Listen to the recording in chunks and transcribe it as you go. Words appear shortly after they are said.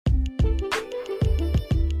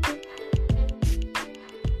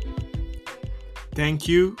Thank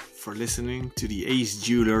you for listening to the Ace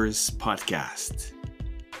Jewelers podcast.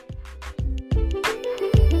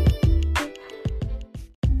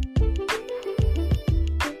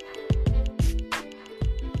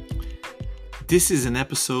 This is an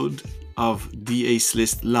episode of The Ace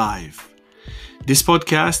List Live. This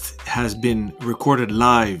podcast has been recorded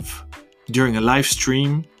live during a live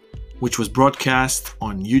stream which was broadcast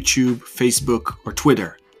on YouTube, Facebook, or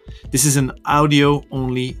Twitter. This is an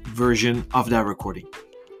audio-only version of that recording.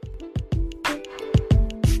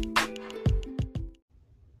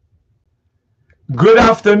 Good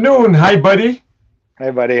afternoon. Hi, buddy.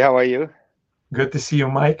 Hey, buddy. How are you? Good to see you,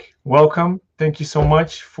 Mike. Welcome. Thank you so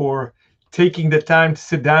much for taking the time to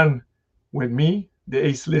sit down with me, the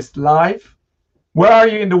Ace List Live. Where are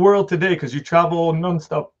you in the world today? Because you travel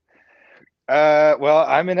nonstop. Well,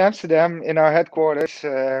 I'm in Amsterdam in our headquarters,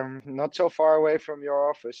 not so far away from your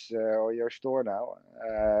office or your store now.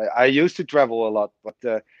 I used to travel a lot, but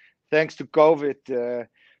thanks to COVID,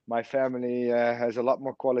 my family has a lot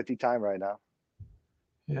more quality time right now.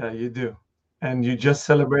 Yeah, you do. And you just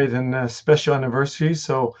celebrated a special anniversary,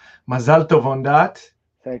 so Mazal Tov on that.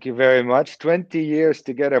 Thank you very much. 20 years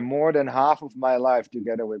together, more than half of my life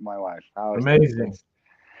together with my wife. How is Amazing. that?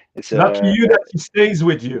 It's lucky you that she stays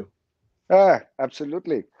with you.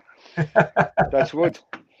 Absolutely. That's wood.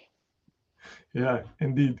 Yeah,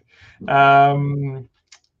 indeed. I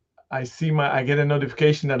get a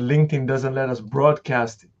notification that LinkedIn doesn't let us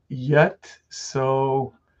broadcast yet.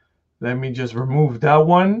 So let me just remove that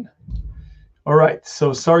one. All right.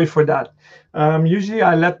 So sorry for that. Usually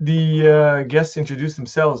I let the guests introduce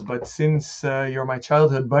themselves, but since you're my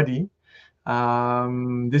childhood buddy,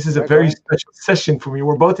 this is a very special session for me.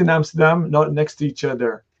 We're both in Amsterdam, not next to each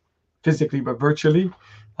other physically, but virtually.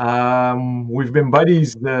 We've been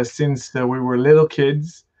buddies since we were little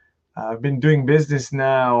kids. I've been doing business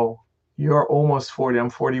now. You're almost 40. I'm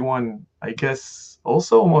 41. I guess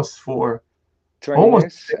also almost 4. 20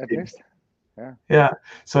 almost years at least. Yeah.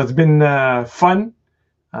 So it's been fun.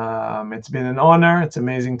 It's been an honor. It's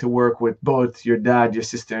amazing to work with both your dad, your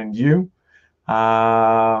sister, and you.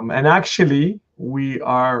 And actually, we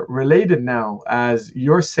are related now, as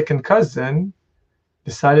your second cousin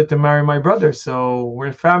decided to marry my brother. So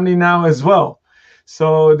we're family now as well.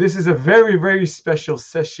 So this is a very, very special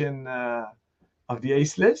session of the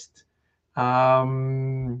Ace List. I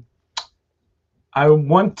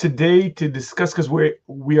want today to discuss, because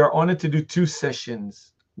we are honored to do 2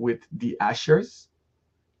 sessions with the Ashers.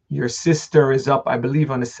 Your sister is up, I believe,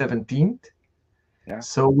 on the 17th. Yeah.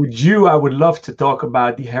 So with you, I would love to talk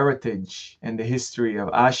about the heritage and the history of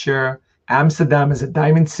Asher. Amsterdam is a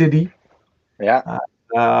diamond city. Yeah.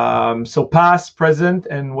 So past, present,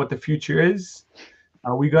 and what the future is.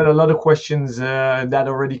 We got a lot of questions that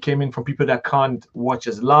already came in from people that can't watch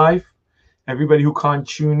us live. Everybody who can't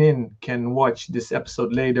tune in can watch this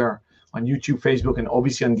episode later on YouTube, Facebook, and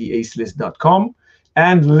obviously on theacelist.com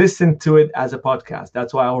and listen to it as a podcast.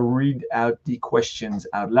 That's why I'll read out the questions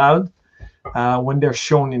out loud when they're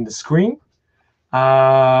shown in the screen.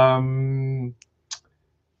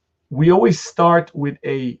 We always start with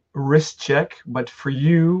a wrist check, but for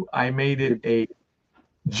you, I made it a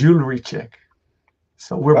jewelry check.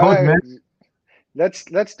 So we're both men.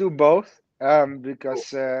 Let's do both.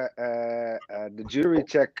 Because the jewelry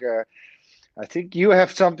check, I think you have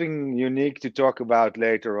something unique to talk about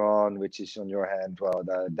later on, which is on your hand. Well,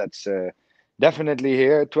 that's definitely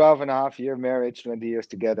here. 12.5-year marriage, 20 years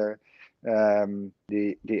together.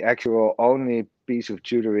 The actual only piece of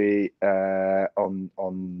jewelry on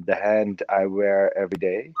the hand I wear every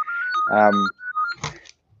day.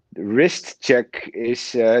 The wrist check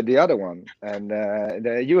is the other one, and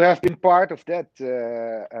you have been part of that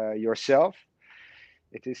yourself.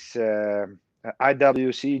 It is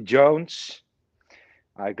IWC Jones.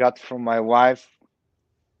 I got from my wife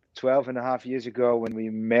 12.5 years ago when we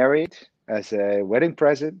married as a wedding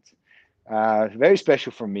present. Very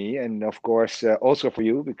special for me, and of course also for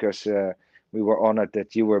you, because we were honored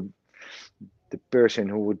that you were the person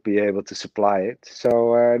who would be able to supply it.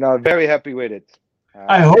 So no, very happy with it.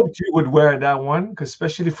 I hoped you would wear that one, because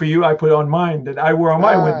especially for you, I put on mine that I wore on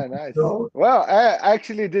my wedding. Nice. So. Well,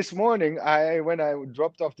 actually, this morning, when I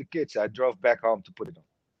dropped off the kids, I drove back home to put it on.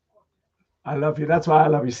 I love you. That's why I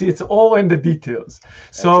love you. See, it's all in the details.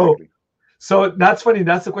 So, Exactly. So that's funny.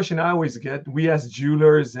 That's the question I always get. We as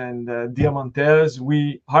jewelers and diamantes,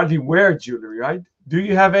 we hardly wear jewelry, right? Do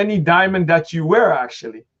you have any diamond that you wear,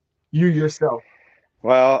 actually? You yourself?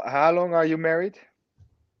 Well, how long are you married?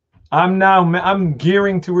 I'm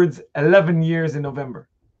gearing towards 11 years in November.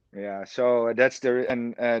 Yeah, so that's the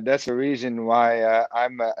reason why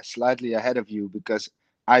I'm slightly ahead of you, because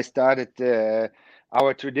I started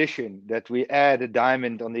our tradition that we add a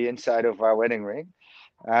diamond on the inside of our wedding ring,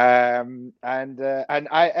 and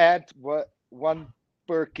I add one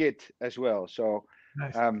per kit as well. So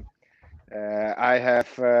Nice. um, I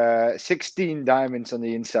have 16 diamonds on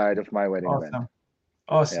the inside of my wedding band. Awesome.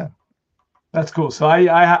 Yeah. Awesome. That's cool. So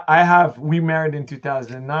we married in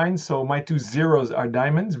 2009. So my two zeros are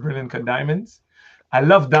diamonds, brilliant cut diamonds. I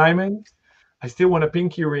love diamonds. I still want a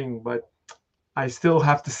pinky ring, but I still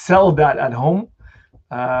have to sell that at home.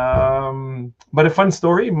 But a fun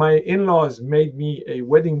story, my in-laws made me a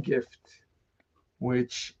wedding gift,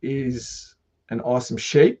 which is an awesome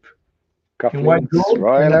shape in white Cufflinks, gold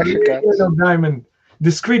and Royal a Asher cuts. little diamond,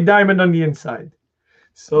 discrete diamond on the inside.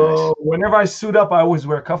 Nice. So whenever I suit up, I always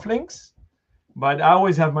wear cufflinks, but I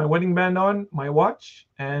always have my wedding band on, my watch,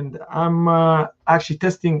 and I'm actually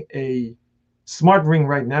testing a smart ring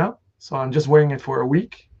right now. So I'm just wearing it for a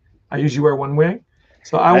week. I usually wear one ring.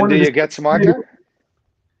 So I And do wanted you to. get smarter?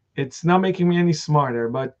 It's not making me any smarter,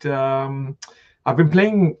 but I've been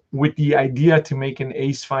playing with the idea to make an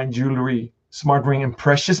Ace Fine Jewelry smart ring in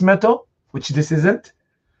precious metal, which this isn't.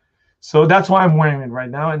 So that's why I'm wearing it right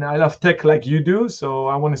now. And I love tech like you do. So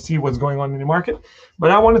I want to see what's going on in the market.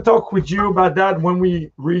 But I want to talk with you about that when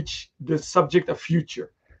we reach the subject of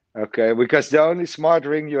future. Okay, because the only smart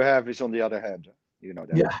ring you have is on the other hand. You know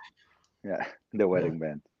that. Yeah, Yeah, the yeah, wedding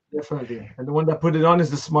band. definitely. And the one that put it on is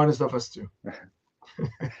the smartest of us too.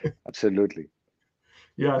 Absolutely.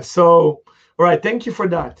 Yeah. So, all right. Thank you for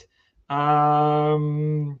that.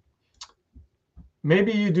 Um,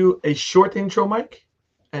 Maybe you do a short intro, Mike,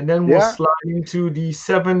 and then we'll Yeah, slide into the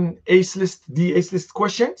the ace list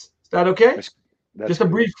questions. Is that okay? that's that's Just a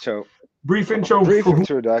good. brief So, intro brief for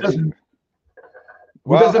introduction.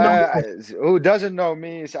 who Well, doesn't know. who doesn't know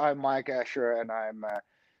me is I'm Mike Asher, and I'm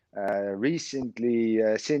recently,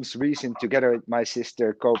 since recent, together with my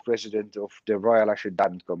sister, co-president of the Royal Asher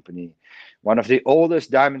Diamond Company, one of the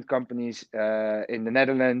oldest diamond companies in the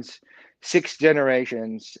Netherlands, 6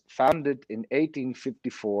 generations, founded in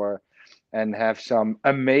 1854, and have some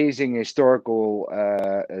amazing historical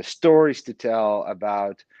stories to tell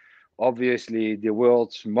about, obviously, the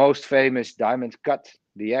world's most famous diamond cut,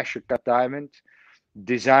 the Asher Cut diamond,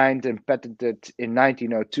 designed and patented in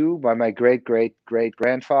 1902 by my great great great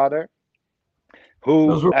grandfather,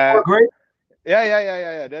 who Those were four great.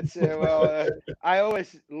 yeah, that's I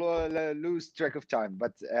always lose track of time,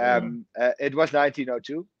 but Yeah. it was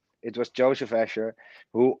 1902. It was Joseph Asher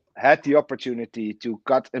who had the opportunity to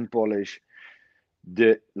cut and polish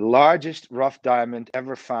the largest rough diamond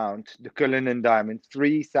ever found, the Cullinan diamond,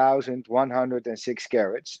 3,106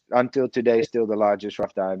 carats, until today still the largest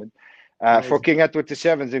rough diamond, for Amazing. King Edward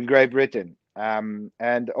VII in Great Britain.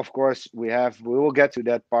 And of course, we will get to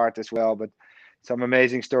that part as well, but some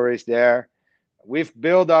amazing stories there. We've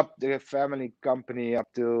built up the family company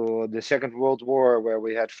up to the Second World War, where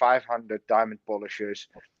we had 500 diamond polishers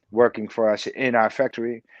working for us in our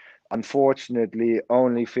factory. Unfortunately,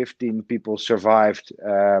 only 15 people survived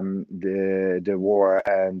the war,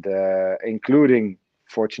 and including,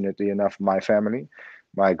 fortunately enough, my family.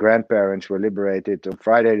 My grandparents were liberated on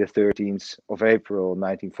Friday, the 13th of April,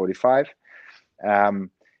 1945. Um,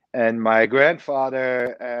 and my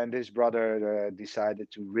grandfather and his brother decided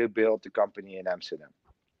to rebuild the company in Amsterdam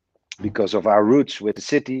because of our roots with the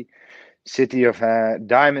city. City of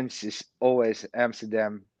Diamonds is always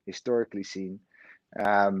Amsterdam, historically seen.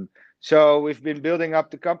 Um, so we've been building up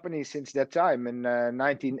the company since that time. In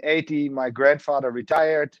 1980, my grandfather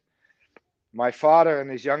retired. My father and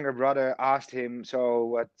his younger brother asked him, "So,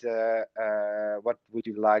 what would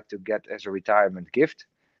you like to get as a retirement gift?"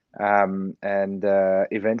 And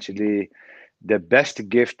eventually, the best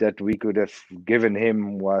gift that we could have given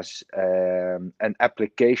him was an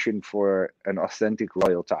application for an authentic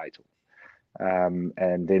royal title.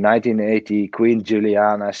 And in 1980, Queen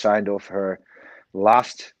Juliana signed off her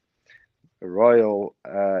last royal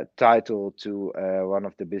title to one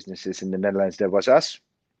of the businesses in the Netherlands. That was us.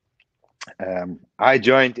 I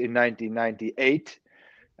joined in 1998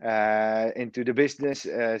 into the business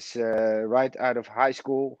as right out of high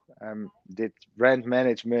school. Did brand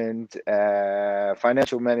management,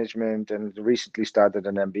 financial management, and recently started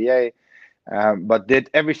an MBA. But did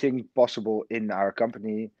everything possible in our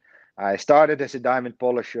company. I started as a diamond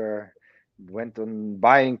polisher, went on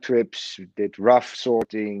buying trips, did rough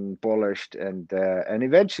sorting, polished, and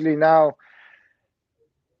eventually now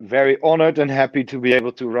very honored and happy to be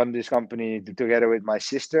able to run this company together with my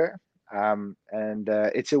sister. And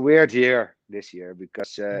it's a weird year this year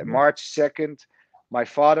because March 2nd, my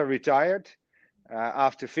father retired.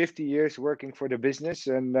 after 50 years working for the business.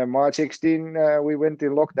 And March 16, we went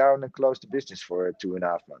in lockdown and closed the business for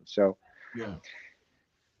 2.5 months. So Yeah.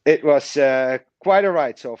 it was quite a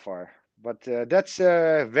ride so far. But that's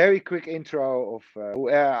a very quick intro of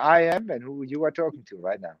who I am and who you are talking to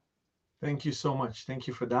right now. Thank you so much. Thank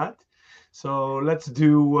you for that. So let's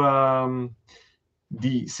do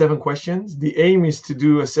the 7 questions. The aim is to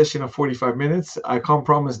do a session of 45 minutes. I can't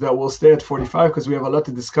promise that we'll stay at 45 because we have a lot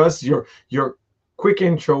to discuss. Your quick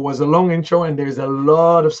intro was a long intro, and there's a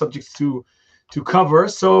lot of subjects to cover.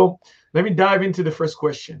 So let me dive into the first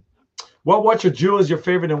question. What watch or jewel is your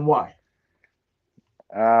favorite and why?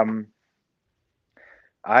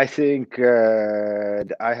 I think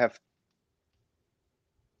I have.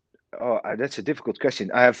 Oh, that's a difficult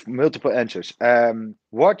question. I have multiple answers.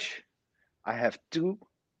 Watch, I have two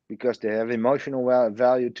because they have emotional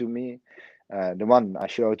value to me. The one I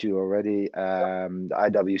showed you already, the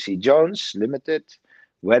IWC Jones Limited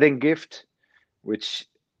wedding gift, which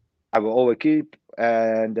I will always keep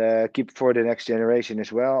and keep for the next generation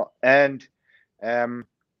as well. And a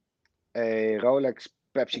Rolex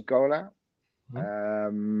Pepsi Cola.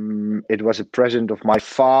 It was a present of my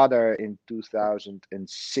father in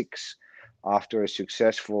 2006 after a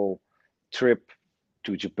successful trip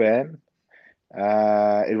to Japan.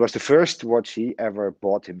 It was the first watch he ever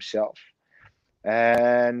bought himself.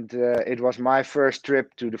 And it was my first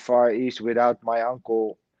trip to the Far East without my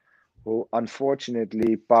uncle, who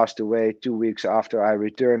unfortunately passed away 2 weeks after I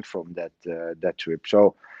returned from that trip.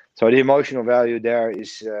 So the emotional value there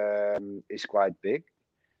is quite big.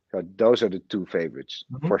 So those are the two favorites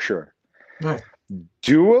for sure. Nice.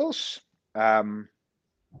 Jewels, I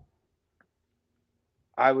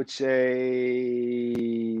would say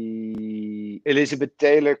Elizabeth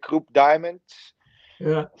Taylor Group Diamonds.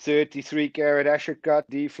 Yeah. 33 karat Asher cut,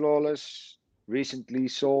 D flawless. Recently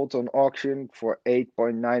sold on auction for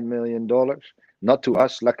 $8.9 million. Not to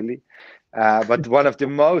us, luckily, but one of the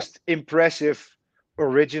most impressive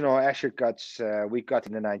original Asher cuts we got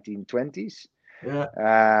in the 1920s. Yeah.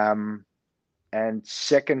 And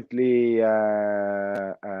secondly,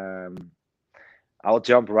 I'll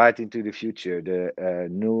jump right into the future. The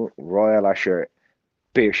new Royal Asscher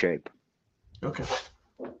pear shape. Okay.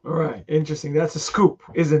 All right. Interesting. That's a scoop,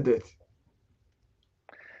 isn't it?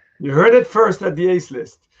 You heard it first at the Ace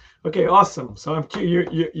List. Okay. Awesome. So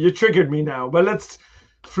you triggered me now. But let's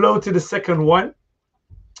flow to the second one.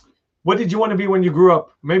 What did you want to be when you grew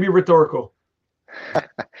up? Maybe rhetorical.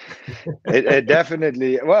 It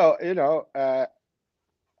definitely. Well,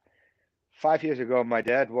 5 years ago, my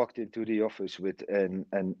dad walked into the office with an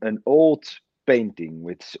old painting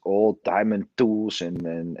with old diamond tools, and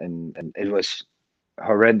it was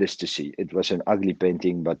horrendous to see. It was an ugly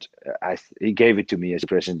painting, but he gave it to me as a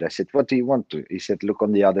present. I said, "What do you want to?" He said, "Look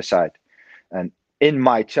on the other side." And in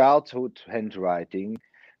my childhood handwriting,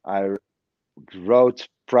 I wrote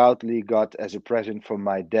proudly, "Got as a present from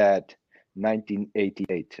my dad,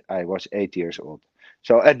 1988. I was 8 years old."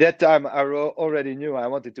 So at that time, I already knew I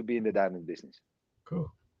wanted to be in the diamond business. Cool.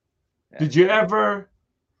 Yeah. Did you ever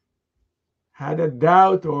had a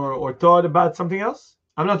doubt or thought about something else?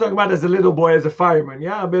 I'm not talking about as a little boy, as a fireman.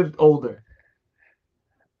 Yeah, a bit older.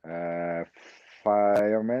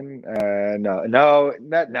 Fireman? No.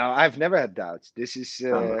 I've never had doubts. This is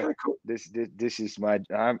okay, cool. This is my.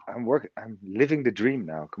 I'm living the dream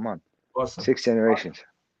now. Come on. Awesome. 6 generations.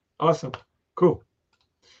 Awesome. Cool.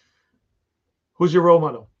 Who's your role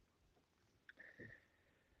model?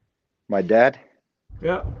 My dad.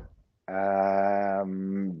 Yeah.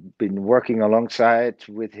 Been working alongside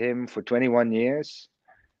with him for 21 years,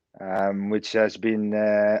 which has been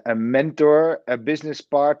a mentor, a business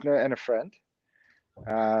partner, and a friend.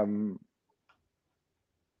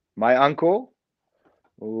 My uncle,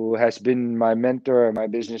 who has been my mentor, my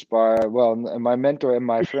business partner, well, my mentor and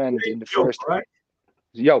my friend in the first. Right?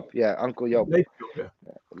 Joop, yeah, Uncle Joop. Late Joop, yeah.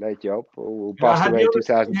 Late Joop, who passed away in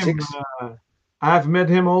 2006. I have met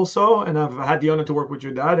him also, and I've had the honor to work with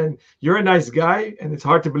your dad. And you're a nice guy, and it's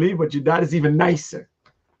hard to believe, but your dad is even nicer.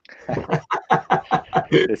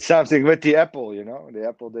 It's something with the apple, The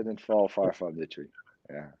apple didn't fall far from the tree.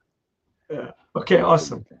 Yeah. Yeah. Okay,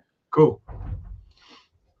 awesome. Cool.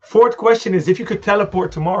 Fourth question is, if you could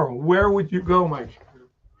teleport tomorrow, where would you go, Mike?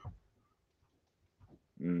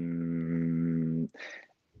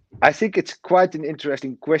 I think it's quite an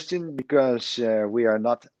interesting question because we are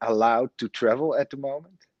not allowed to travel at the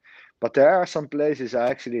moment, but there are some places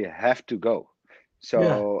I actually have to go.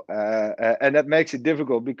 So, and that makes it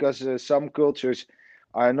difficult because some cultures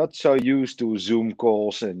are not so used to Zoom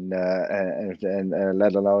calls and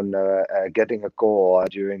let alone getting a call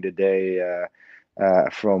during the day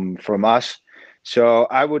from us. So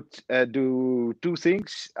I would do two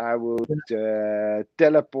things. I would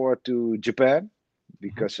teleport to Japan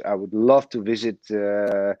because I would love to visit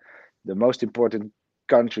the most important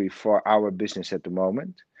country for our business at the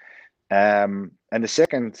moment. And the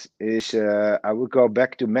second is I would go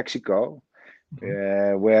back to Mexico,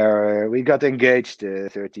 where we got engaged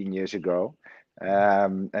 13 years ago,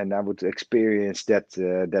 and I would experience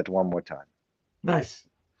that one more time. Nice.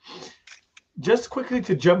 Just quickly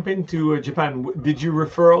to jump into Japan, did you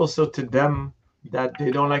refer also to them that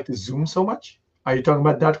they don't like to Zoom so much? Are you talking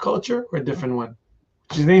about that culture or a different one?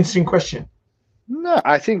 Which is an interesting question. No,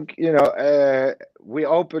 I think we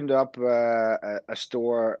opened up a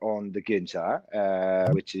store on the Ginza,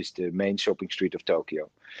 which is the main shopping street of Tokyo.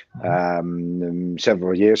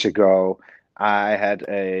 Several years ago, I had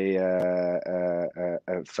a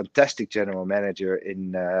fantastic general manager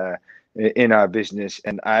in our business,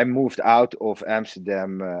 and I moved out of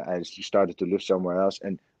Amsterdam. I started to live somewhere else,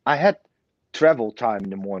 and I had travel time in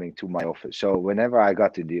the morning to my office. So whenever I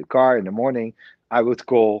got to the car in the morning, I would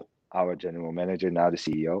call our general manager, now the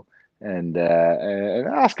CEO, and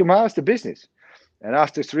ask him how's the business. And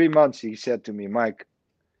after 3 months, he said to me, "Mike,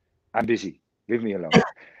 I'm busy. Leave me alone."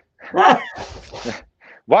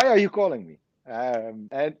 Why are you calling me?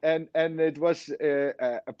 And it was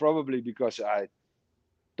probably because I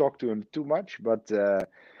talked to him too much. But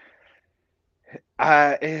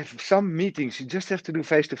if some meetings you just have to do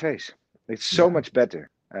face to face. It's so much better.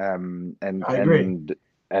 I agree.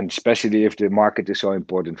 And especially if the market is so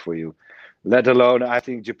important for you. Let alone, I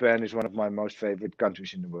think Japan is one of my most favorite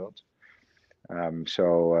countries in the world.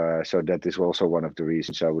 So that is also one of the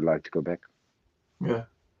reasons I would like to go back. Yeah.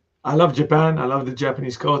 I love Japan. I love the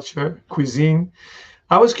Japanese culture, cuisine.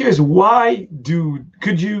 I was curious,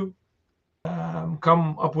 could you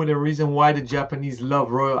come up with a reason why the Japanese love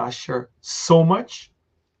Royal Asscher so much?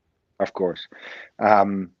 Of course.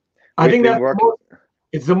 I think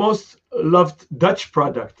it's the most loved Dutch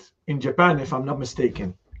product in Japan, if I'm not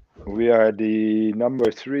mistaken. We are the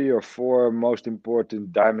number 3 or 4 most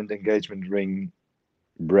important diamond engagement ring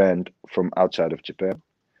brand from outside of Japan.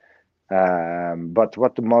 But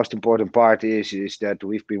what the most important part is that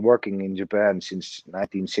we've been working in Japan since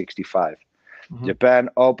 1965. Japan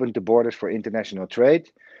opened the borders for international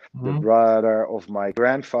trade. The brother of my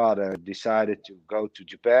grandfather decided to go to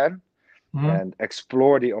Japan and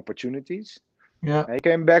explore the opportunities. Yeah. He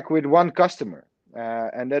came back with one customer.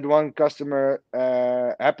 And that one customer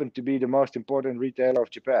happened to be the most important retailer of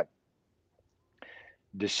Japan.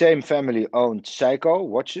 The same family owned Seiko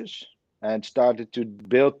watches and started to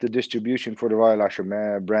build the distribution for the Royal Asscher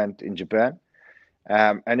brand in Japan.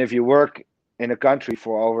 And if you work in a country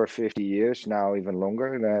for over 50 years, now even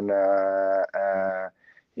longer, then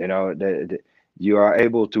you are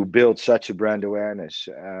able to build such a brand awareness.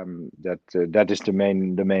 That is the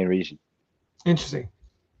main reason. Interesting.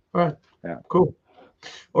 All right. Yeah. Cool.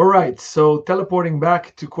 All right. So teleporting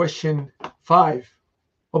back to question 5.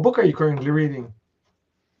 What book are you currently reading?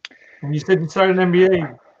 And you said you started an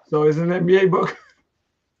MBA. So is it an MBA book?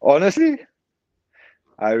 Honestly,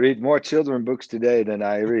 I read more children books today than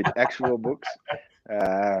I read actual books.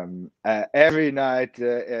 Every night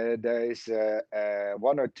there is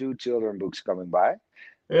 1 or 2 children books coming by.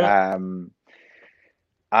 Yeah.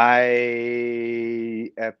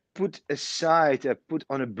 I put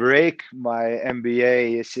on a break my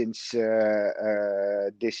MBA since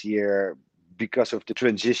this year because of the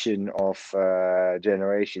transition of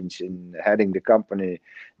generations in heading the company,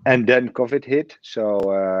 and then COVID hit.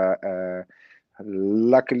 So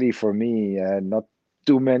luckily for me, not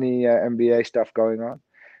too many MBA stuff going on.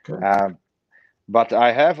 Okay. But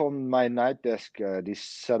I have on my night desk this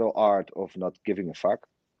subtle art of not giving a fuck.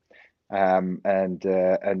 And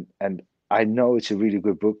I know it's a really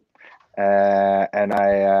good book, and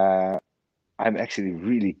I'm actually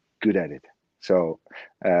really good at it. So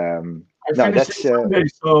I finished it Sunday,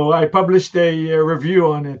 so I published a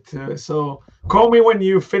review on it. So call me when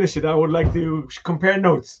you finish it. I would like to compare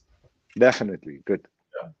notes. Definitely good.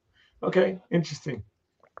 Yeah. Okay, interesting.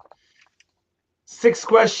 6th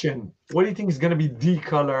question: what do you think is going to be the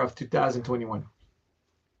color of 2021?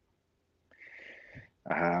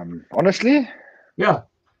 Honestly, yeah,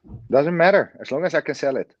 doesn't matter as long as I can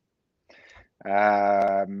sell it.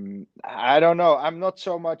 I don't know. I'm not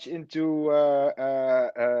so much into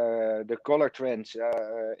the color trends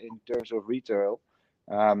in terms of retail,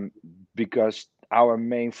 because our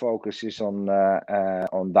main focus is on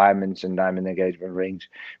diamonds and diamond engagement rings.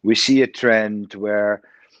 We see a trend where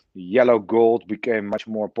yellow gold became much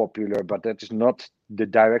more popular, but that is not the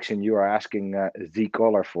direction you are asking the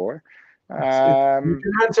color for. You Um,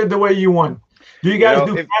 can answer the way you want. Do you you guys know,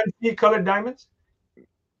 do if fancy colored diamonds?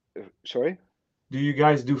 sorry. Do you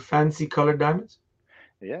guys do fancy colored diamonds?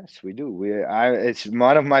 Yes, we do. It's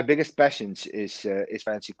one of my biggest passions is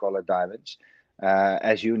fancy colored diamonds.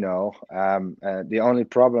 As you know, the only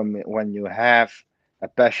problem when you have a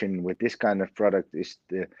passion with this kind of product is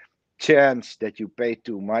the chance that you pay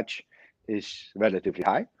too much is relatively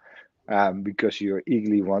high, because you're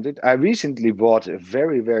eagerly wanted. I recently bought a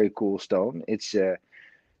very, very cool stone. It's a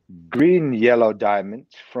green yellow diamond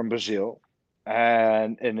from Brazil.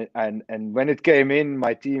 And when it came in,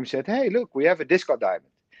 my team said, "Hey, look, we have a disco diamond."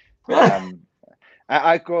 Um,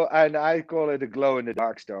 I call it a glow in the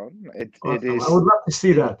dark stone. It Awesome. I is would love to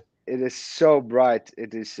see that. it is so bright.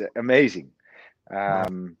 It is amazing.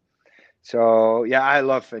 Um, so yeah, I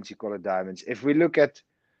love fancy colored diamonds. If we look at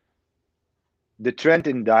the trend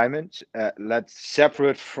in diamonds, let's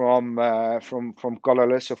separate from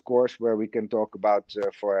colorless, of course, where we can talk about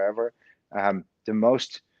forever. The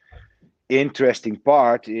most interesting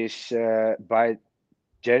part is by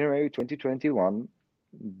January 2021,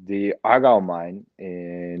 the Argyle mine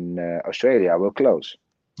in Australia will close.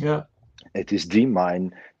 Yeah. It is the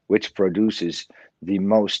mine which produces the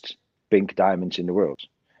most pink diamonds in the world.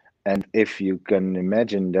 And if you can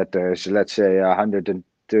imagine that there's, let's say,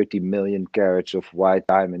 130 million carats of white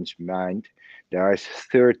diamonds mined, there are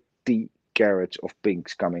 30 carats of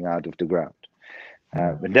pinks coming out of the ground.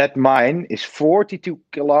 But that mine is 42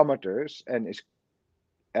 kilometers and is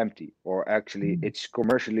empty, or actually it's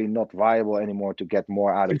commercially not viable anymore to get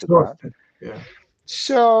more out of the ground. Exhausted. Yeah.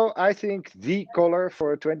 So I think the color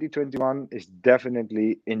for 2021 is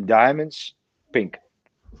definitely in diamonds, pink.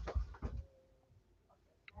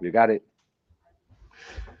 You got it.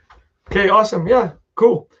 Okay, awesome. Yeah,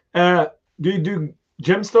 cool. Do you do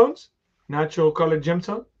gemstones? Natural colored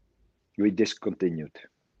gemstone? We discontinued.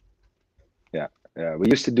 Yeah, we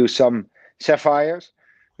used to do some sapphires,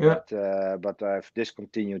 Yeah. but I've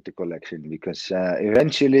discontinued the collection because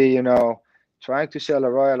eventually, trying to sell a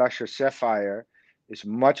Royal Usher sapphire is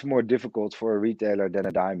much more difficult for a retailer than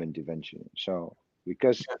a diamond eventually. So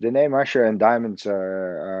because the name Usher and diamonds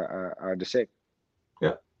are the same.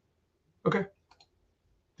 Yeah. Okay.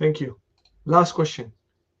 Thank you. Last question.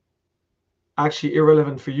 Actually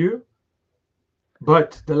irrelevant for you,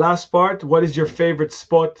 but the last part, what is your favorite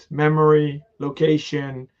spot, memory,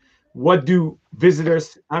 location? What do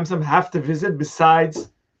visitors Amsterdam have to visit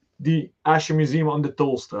besides the Asher Museum on the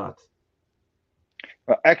Tolstraat?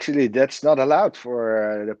 Well, actually, that's not allowed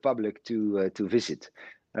for the public to visit.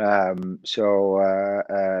 What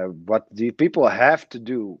the people have to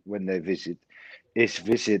do when they visit is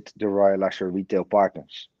visit the Royal Usher retail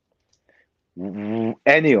partners,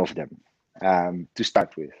 any of them, to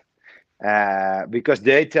start with, because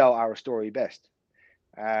they tell our story best.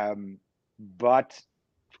 But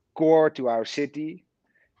core to our city,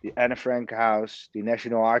 the Anne Frank House, the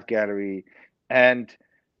National Art Gallery, and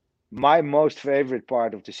my most favorite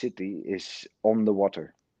part of the city is on the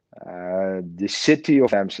water. The city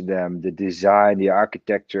of Amsterdam, the design, the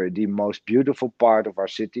architecture, the most beautiful part of our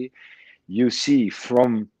city, you see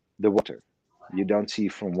from the water. You don't see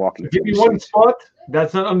from walking Give through me the one streets. spot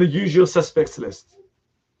that's not on the usual suspects list.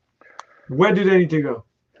 Where do they need to go?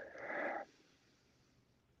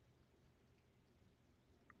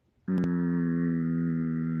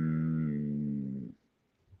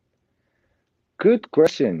 Good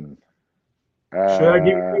question.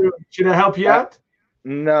 Should I help you out?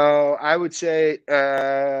 No, I would say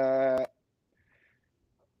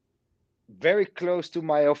very close to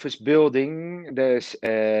my office building, there's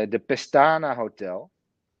the Pestana Hotel.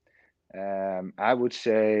 I would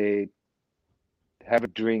say have a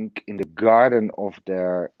drink in the garden of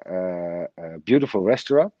their beautiful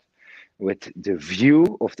restaurant with the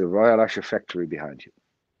view of the Royal Usher factory behind you.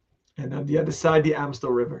 And on the other side, the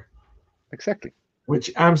Amstel River, Exactly.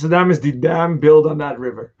 which Amsterdam is the dam built on that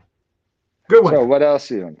river. Good one. So what else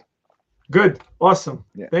do you want? Good. Awesome.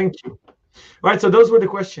 Yeah. Thank you. All right. So those were the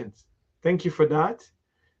questions. Thank you for that.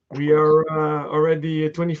 We are already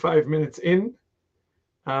 25 minutes in.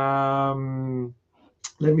 Let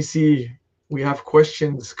me see. We have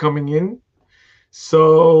questions coming in.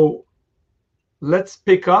 So let's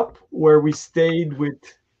pick up where we stayed with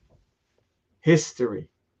history.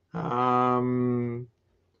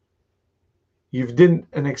 You've done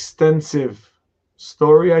an extensive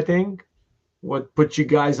story, I think. What put you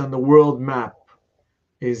guys on the world map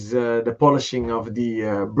is the polishing of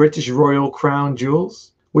the British Royal Crown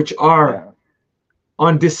jewels, which are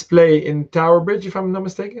on display in Tower Bridge, if I'm not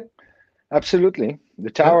mistaken. Absolutely. The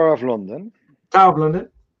Tower of London. Tower of London.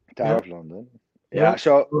 Tower of London. Yeah.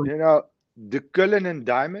 So, the Cullinan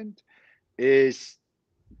diamond is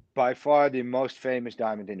by far the most famous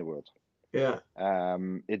diamond in the world. Yeah.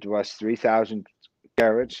 It was 3,000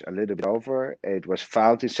 carats, a little bit over. It was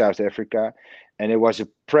found in South Africa, and it was a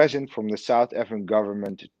present from the South African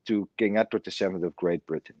government to King Edward VII of Great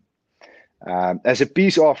Britain, as a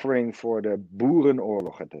peace offering for the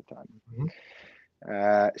Boerenoorlog at that time. Mhm.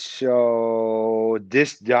 So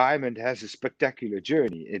this diamond has a spectacular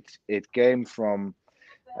journey. It came from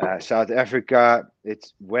South Africa.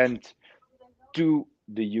 It went to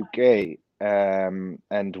the UK,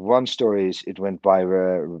 and one story is it went by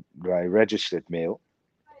registered mail,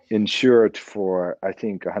 insured for I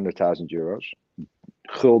think 100,000 euros,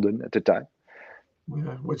 gulden at the time.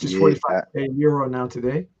 Yeah, which is The 45 euro now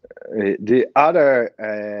today. the other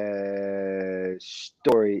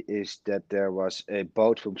story is that there was a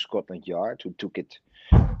boat from Scotland Yard who took it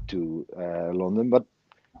to London, but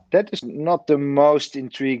that is not the most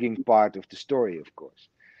intriguing part of the story, of course.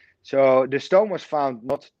 So the stone was found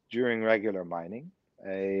not during regular mining.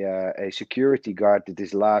 A security guard did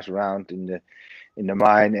his last round in the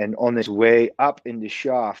mine, and on his way up in the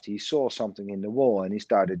shaft, he saw something in the wall, and he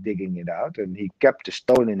started digging it out. And he kept the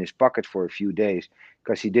stone in his pocket for a few days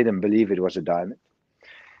because he didn't believe it was a diamond.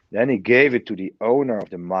 Then he gave it to the owner of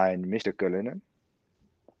the mine, Mr. Cullinan,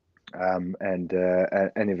 and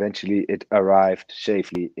eventually it arrived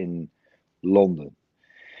safely in London.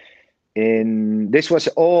 The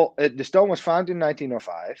stone was found in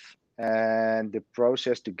 1905, and the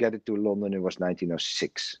process to get it to London, it was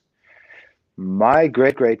 1906. My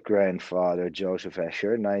great-great-grandfather, Joseph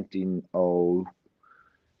Asher,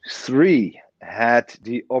 1903, had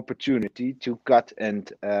the opportunity to cut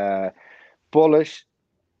and polish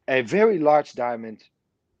a very large diamond,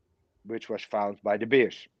 which was found by De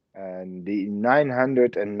Beers, and the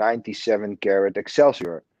 997 carat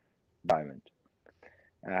Excelsior diamond.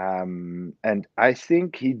 And I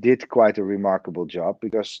think he did quite a remarkable job,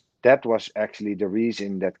 because that was actually the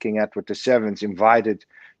reason that King Edward VII invited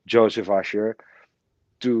Joseph Asher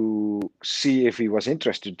to see if he was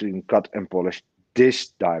interested in cut and polish this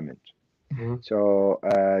diamond. Mhm. So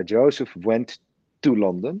Joseph went to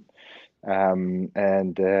London,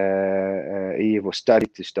 and he was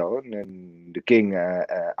studied the stone, and the king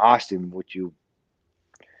asked him, would you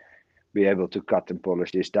be able to cut and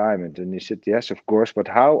polish this diamond? And he said, yes, of course, but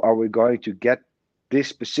how are we going to get this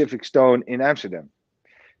specific stone in Amsterdam?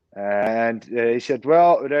 And he said,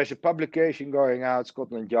 well, there's a publication going out,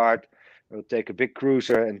 Scotland Yard will take a big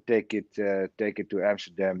cruiser and take it to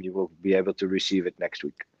Amsterdam. You will be able to receive it next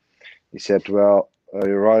week. He said, well,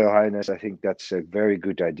 Your Royal Highness, I think that's a very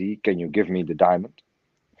good idea. Can you give me the diamond?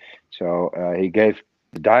 So he gave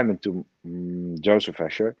the diamond to Joseph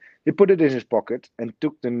Asher. He put it in his pocket and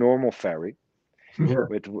took the normal ferry Yeah.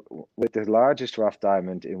 with the largest rough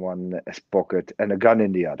diamond in one pocket and a gun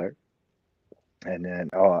in the other. And then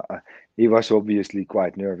he was obviously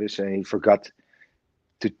quite nervous, and he forgot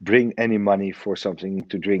to bring any money for something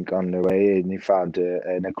to drink on the way. And he found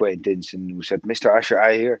an acquaintance and who said, Mr. Asher,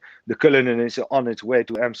 I hear the Cullinan is on its way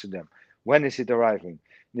to Amsterdam. When is it arriving?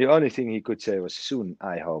 The only thing he could say was, soon,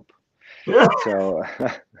 I hope. Yeah. So,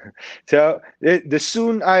 the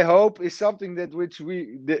soon I hope is something that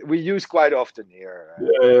we use quite often here.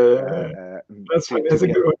 That's funny. That's a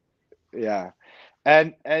good one. Yeah,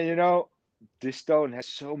 and you know, this stone has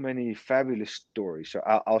so many fabulous stories. So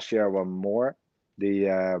I'll share one more.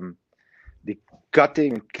 The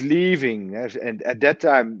cutting and cleaving, and at that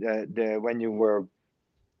time, when you were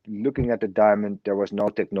looking at the diamond, there was no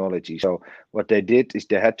technology. So what they did is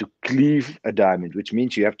they had to cleave a diamond, which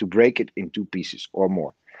means you have to break it in two pieces or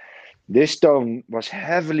more. This stone was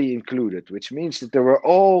heavily included, which means that there were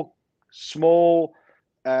all small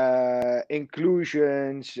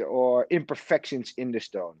inclusions or imperfections in the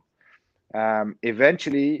stone.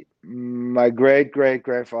 Eventually, my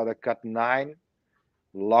great-great-grandfather cut 9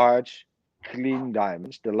 large, clean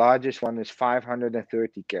diamonds. The largest one is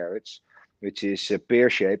 530 carats, which is a pear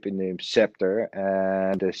shape in the scepter,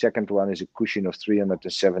 and the second one is a cushion of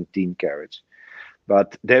 317 carats.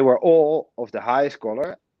 But they were all of the highest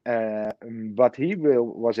color, but he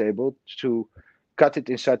was able to cut it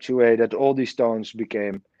in such a way that all these stones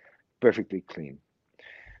became perfectly clean.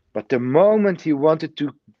 But the moment he wanted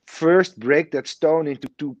to first break that stone into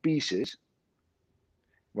two pieces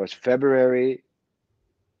was February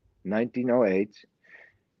 1908.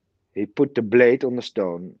 He put the blade on the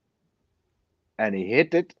stone and he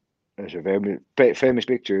hit it. There's a very famous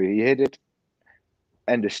picture. He hit it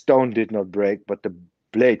and the stone did not break, but the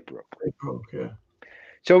blade broke. It broke, yeah.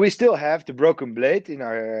 So we still have the broken blade in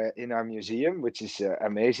our museum, which is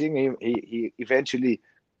amazing. He eventually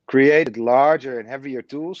created larger and heavier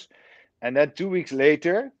tools, and then 2 weeks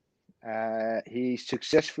later, he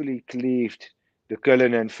successfully cleaved the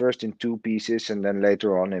Cullinan first in 2 pieces and then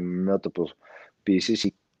later on in multiple pieces.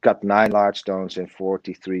 He cut 9 large stones and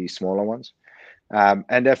 43 smaller ones.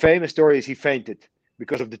 And the famous story is he fainted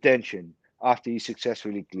because of the tension after he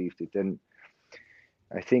successfully cleaved it. And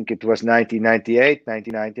I think it was 1998,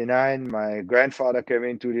 1999. My grandfather came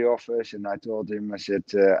into the office and I told him, I said,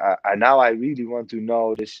 now I really want to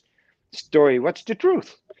know this story. What's the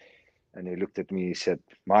truth? And he looked at me, he said,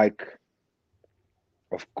 Mike,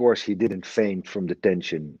 of course he didn't faint from the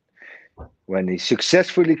tension. When he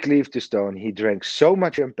successfully cleaved the stone, he drank so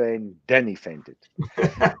much champagne, then he fainted.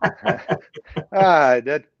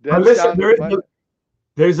 That listen, sounded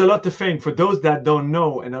there's a lot to faint for those that don't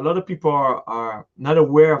know, and a lot of people are not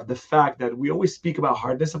aware of the fact that we always speak about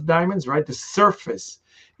hardness of diamonds, right? The surface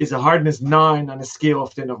is a hardness 9 on a scale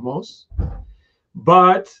of 10 of Mohs,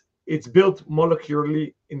 but it's built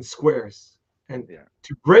molecularly in squares, and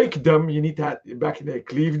to break them, you need to back in there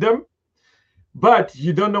cleave them. But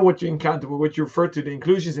you don't know what you encounter, what you refer to the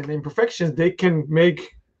inclusions and imperfections. They can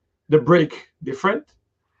make the break different.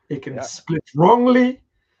 It can split wrongly.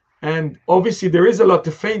 And obviously, there is a lot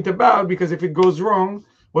to faint about, because if it goes wrong,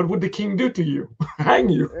 what would the king do to you? Hang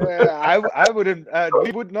you. I wouldn't.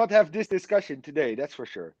 We would not have this discussion today. That's for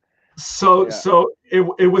sure. So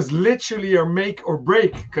it was literally a make or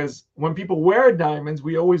break, because when people wear diamonds,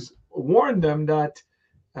 we always warn them that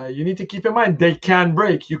you need to keep in mind they can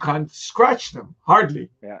break. You can't scratch them, hardly,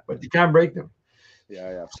 but you can break them.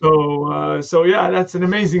 So that's an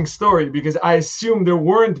amazing story, because I assume there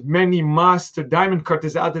weren't many master diamond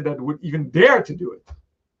cutters out there that would even dare to do it.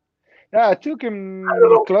 Yeah, it took him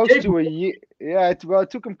close to a year. Yeah, it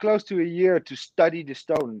took him close to a year to study the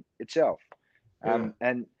stone itself,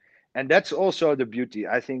 and that's also the beauty.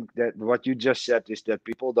 I think that what you just said is that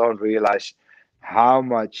people don't realize how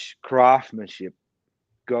much craftsmanship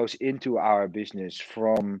goes into our business,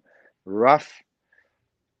 from rough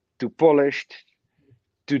to polished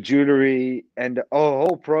to jewelry, and the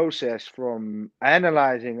whole process from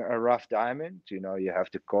analyzing a rough diamond. You have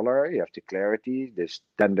the color, you have the clarity, the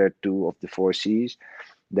standard 2 of the 4 C's.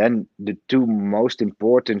 Then the 2 most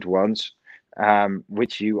important ones,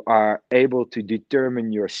 which you are able to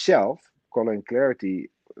determine yourself, color and clarity,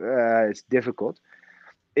 it's difficult,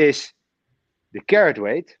 is the carat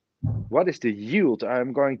weight. What is the yield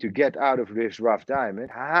I'm going to get out of this rough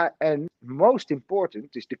diamond? And most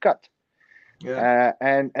important is the cut.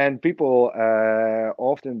 And people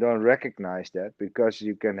often don't recognize that, because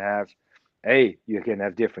you can have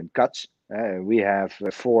different cuts. We have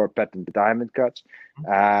 4 patented diamond cuts,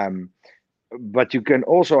 but you can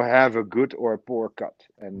also have a good or a poor cut,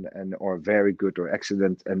 and or very good or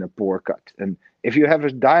excellent and a poor cut. And if you have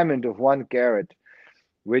a diamond of 1 carat,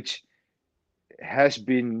 which has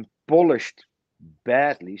been polished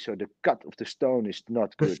badly, so the cut of the stone is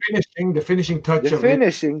not good. The finishing touch of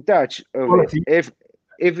it.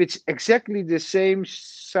 If it's exactly the same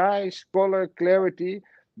size, color, clarity,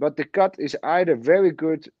 but the cut is either very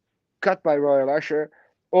good, cut by Royal Asscher,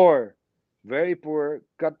 or very poor,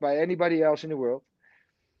 cut by anybody else in the world,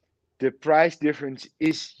 the price difference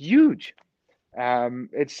is huge.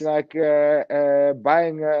 It's like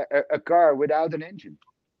buying a car without an engine.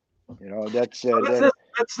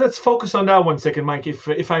 Let's focus on that 1 second, Mike,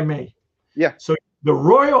 if I may. Yeah. So the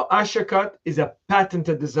Royal Asscher cut is a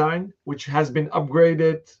patented design which has been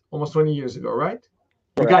upgraded almost 20 years ago, right?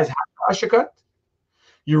 Correct. You guys have the Asscher cut.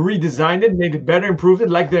 You redesigned it, made it better, improved it,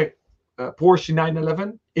 like the Porsche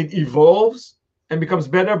 911. It evolves and becomes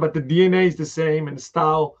better, but the DNA is the same and the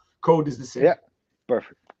style code is the same. Yeah,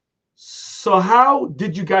 perfect. So how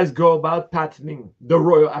did you guys go about patenting the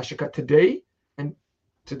Royal Asscher cut today?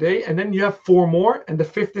 And then you have 4 more, and the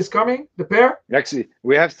 5th is coming, the pair? Actually,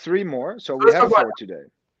 we have 3 more, so we have 4 today.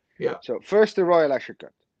 Yeah. So first, the Royal Asscher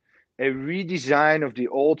cut, a redesign of the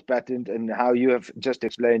old patent, and how you have just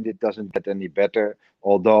explained, it doesn't get any better,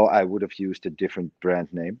 although I would have used a different brand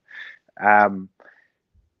name.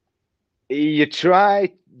 You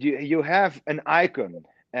have an icon,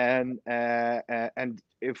 and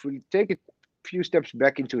if we take a few steps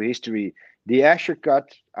back into history, the Asscher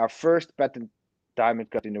cut, our first patent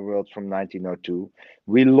diamond cut in the world, from 1902.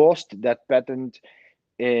 We lost that patent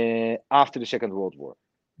after the Second World War.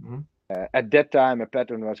 At that time, a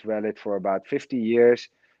patent was valid for about 50 years.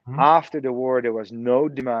 After the war, there was no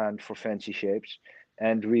demand for fancy shapes,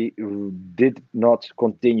 and we did not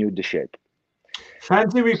continue the shape.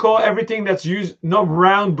 Fancy, we call everything that's used, not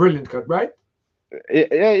round brilliant cut, right?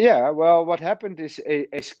 Yeah. Well, what happened is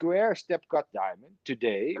a square step cut diamond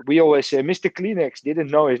today, we always say Mr. Kleenex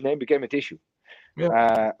didn't know his name became a tissue.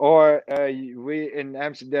 Yeah. We in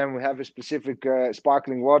Amsterdam we have a specific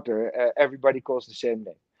sparkling water. Everybody calls the same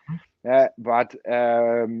name. But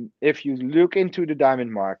if you look into the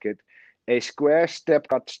diamond market, a square step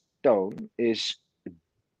cut stone is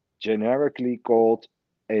generically called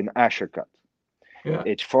an Asher cut. Yeah.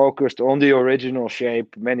 It's focused on the original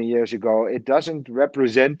shape many years ago. It doesn't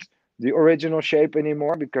represent the original shape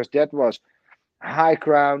anymore because that was high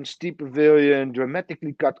crown, steep pavilion,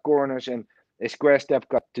 dramatically cut corners, and a square step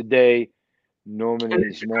cut today And normally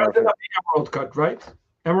it's is more because of of a the emerald cut, right?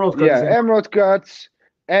 Emerald cut is yeah in. emerald cuts,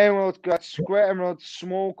 square emerald,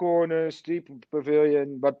 small corners, steep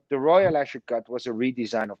pavilion. But the Royal Asher cut was a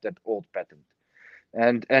redesign of that old pattern,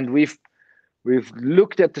 and we've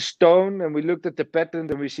looked at the stone and we looked at the pattern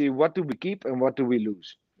and we see what do we keep and what do we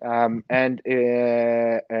lose. The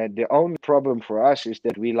only problem for us is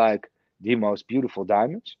that we like the most beautiful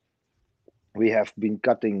diamonds. We have been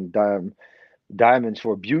cutting diamonds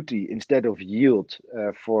for beauty instead of yield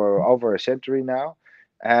for over a century now.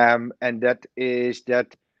 And that is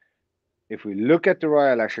that if we look at the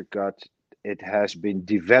Royal Asher cut, it has been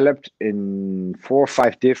developed in 4 or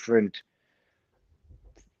 5 different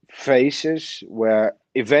phases where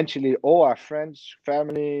eventually all our friends,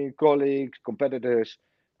 family, colleagues, competitors,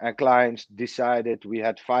 and clients decided we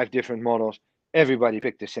had 5 different models. Everybody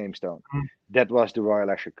picked the same stone. That was the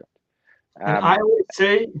Royal Asher cut. And I Um, always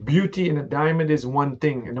say beauty in a diamond is one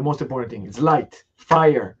thing, and the most important thing is light,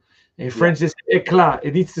 fire. In yeah, French, this éclat.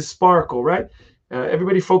 It needs to sparkle, right?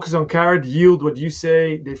 Everybody focuses on carat yield. What you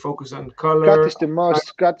say, they focus on cut color, is the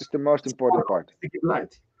most important sparkle, part. to give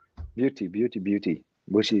light. Beauty, beauty, beauty.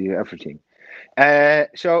 We see everything.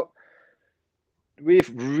 So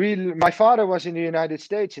we've really my father was in the United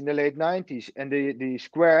States in the late 90s and the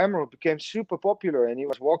square emerald became super popular and he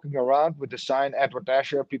was walking around with the sign Edward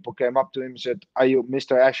Asher. People came up to him and said, "Are you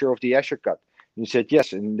Mr. Asher of the Asher cut?" And he said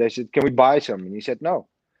yes, and they said, "Can we buy some?" And he said no.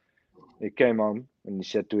 He came home and he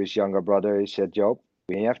said to his younger brother, he said, "Joe,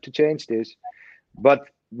 we have to change this." But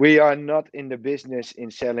we are not in the business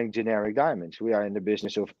in selling generic diamonds. We are in the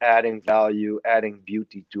business of adding value, adding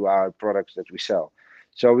beauty to our products that we sell.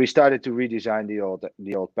 So we started to redesign the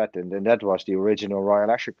old patent, and that was the original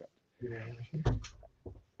Royal Asher cut.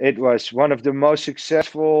 It was one of the most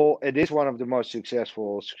successful. It is one of the most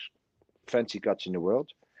successful fancy cuts in the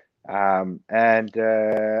world. And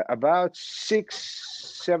about 6,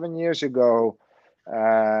 7 years ago,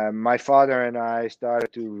 my father and I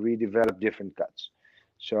started to redevelop different cuts.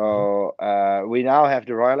 So we now have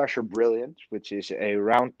the Royal Asher Brilliant, which is a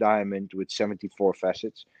round diamond with 74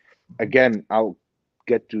 facets. Again, I'll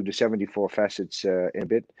get to the 74 facets in a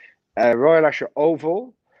bit. A Royal Asher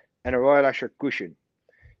Oval and a Royal Asher Cushion.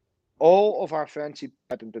 All of our fancy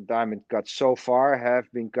patented diamond cuts so far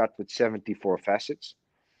have been cut with 74 facets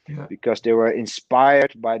Yeah. because they were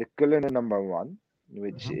inspired by the Cullinan number one,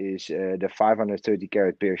 which Mhm. is the 530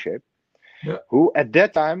 carat pear shape, Yeah. who at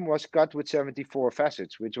that time was cut with 74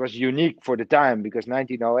 facets, which was unique for the time because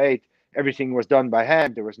 1908, everything was done by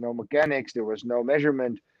hand. There was no mechanics, there was no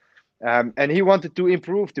measurement. And he wanted to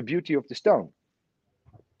improve the beauty of the stone.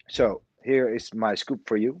 So here is my scoop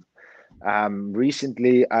for you.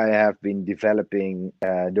 Recently, I have been developing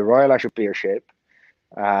the Royal Asher pear shape.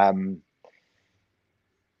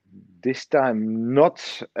 This time not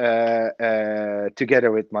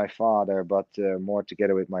together with my father, but more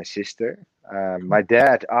together with my sister. My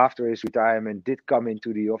dad, after his retirement, did come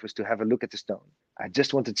into the office to have a look at the stone. I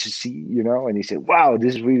just wanted to see, and he said, "Wow,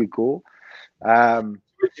 this is really cool." Um,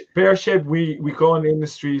 Pear shape we call in the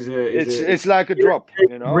industry is it's like a drop,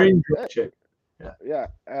 raindrop shape. Yeah. yeah.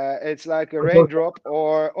 It's like a raindrop,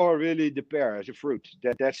 or really the pear as a fruit.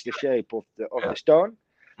 That's the shape of Yeah. the stone.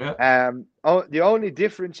 Yeah. The only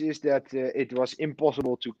difference is that it was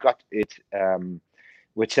impossible to cut it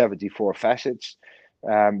with 74 facets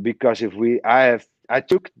because I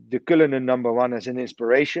took the Cullinan number one as an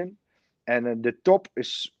inspiration, and then the top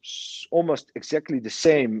is almost exactly the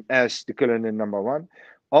same as the Cullinan number one.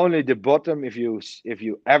 Only the bottom, if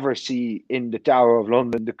you ever see in the Tower of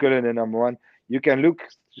London the Cullinan number one, you can look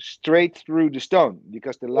straight through the stone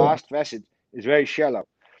because the Yeah. last facet is very shallow.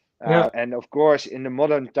 Yeah. And of course, in the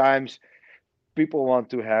modern times, people want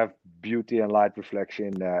to have beauty and light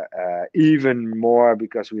reflection even more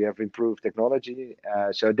because we have improved technology.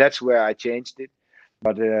 So that's where I changed it.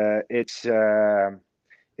 But it's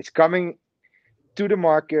coming to the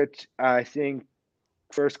market, I think,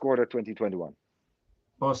 first quarter 2021.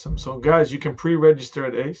 Awesome. So guys, you can pre-register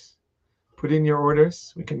at Ace. Put in your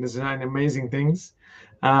orders. We can design amazing things.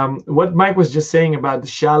 What Mike was just saying about the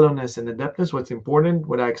shallowness and the depthness, what's important,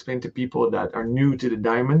 what I explain to people that are new to the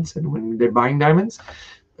diamonds and when they're buying diamonds,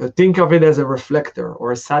 think of it as a reflector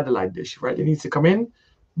or a satellite dish, right? It needs to come in,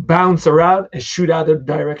 bounce around, and shoot out a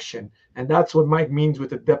direction. And that's what Mike means with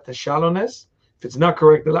the depth and shallowness. If it's not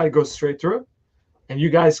correct, the light goes straight through. And you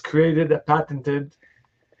guys created a patented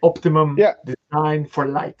optimum design for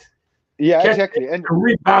light. Yeah, exactly. And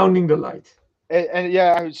rebounding the light. And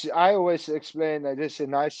yeah, I always explain this is a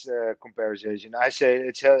nice comparison. I say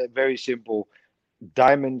it's very simple.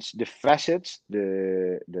 Diamonds, the facets,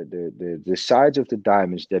 the sides of the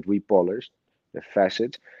diamonds that we polished, the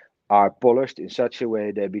facets, are polished in such a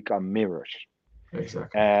way they become mirrors.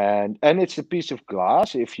 Exactly. And it's a piece of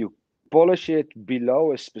glass. If you polish it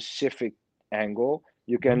below a specific angle,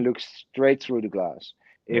 you can look straight through the glass.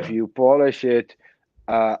 If you polish it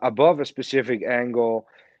above a specific angle,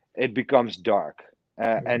 it becomes dark.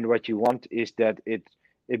 And what you want is that it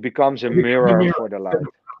becomes a mirror for the light.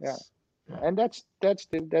 Yeah. And that's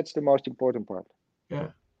the most important part. Yeah,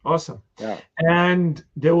 awesome. Yeah, and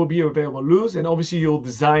they will be available loose, and obviously you'll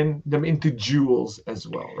design them into jewels as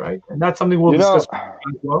well, right? And that's something we'll discuss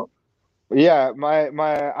as well. Yeah,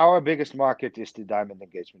 our biggest market is the diamond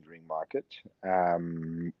engagement ring market.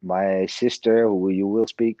 My sister, who you will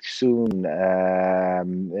speak soon,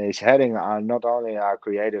 is heading on not only our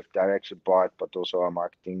creative direction part, but also our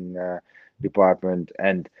marketing department.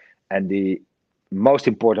 And the most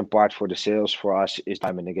important part for the sales for us is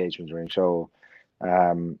diamond engagement ring. So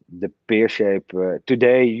the pear shape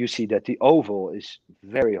today, you see that the oval is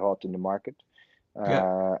very hot in the market.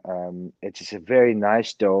 It's a very nice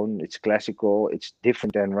stone. It's classical. It's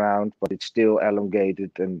different than round, but it's still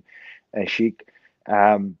elongated and chic.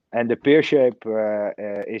 And the pear shape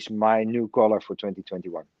is my new color for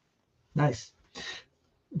 2021. Nice.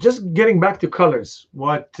 Just getting back to colors,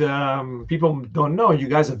 what people don't know, you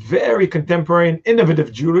guys are very contemporary and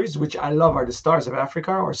innovative jewelries, which I love, are the Stars of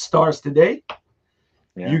Africa, or Stars Today.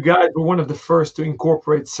 Yeah. You guys were one of the first to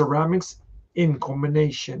incorporate ceramics in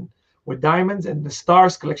combination with diamonds, and the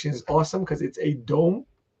Stars collection is awesome because it's a dome.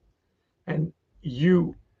 And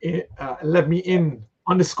you let me in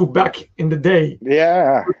on the scoop back in the day.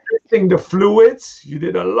 Yeah. Testing the fluids. You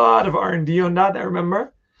did a lot of R&D on that, I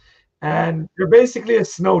remember. And you're basically a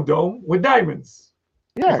snow dome with diamonds.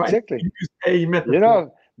 Yeah, exactly. You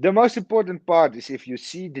know, the most important part is if you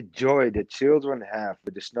see the joy that children have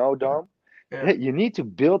with the snow dome, you need to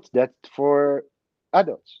build that for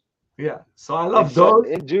adults. Yeah, so I love those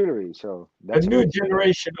in jewelry. So that's the new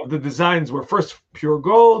generation of the designs were first pure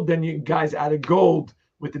gold, then you guys added gold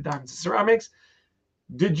with the diamonds and ceramics.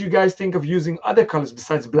 Did you guys think of using other colors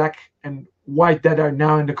besides black and white that are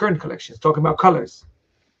now in the current collections? Talking about colors.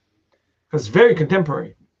 Because very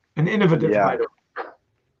contemporary and innovative. Yeah.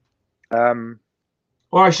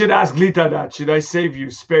 Or I should ask Lita that. Should I save you,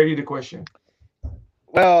 spare you the question?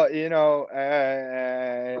 Well, you know,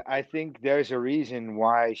 I think there's a reason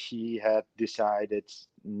why she had decided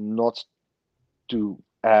not to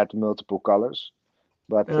add multiple colors.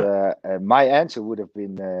 But my answer would have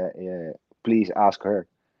been, please ask her.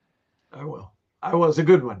 I will. It's a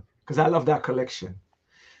good one because I love that collection.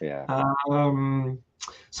 Yeah.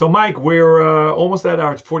 So, Mike, we're almost at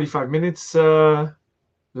our 45 minutes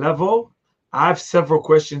level. I have several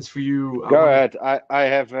questions for you. Go ahead. I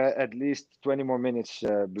have at least 20 more minutes.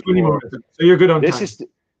 20 more minutes. So you're good on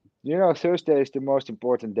time. Thursday is the most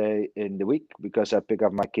important day in the week because I pick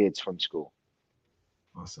up my kids from school.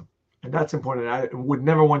 Awesome. And that's important. I would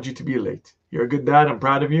never want you to be late. You're a good dad. I'm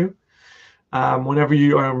proud of you. Whenever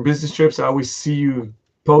you are on business trips, I always see you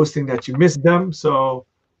posting that you missed them. So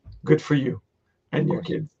good for you and your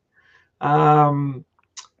kids.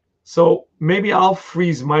 So maybe I'll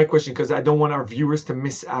freeze my question because I don't want our viewers to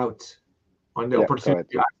miss out on the opportunity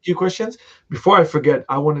to ask you questions. Before I forget,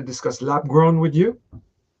 I want to discuss lab grown with you.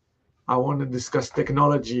 I want to discuss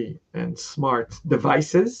technology and smart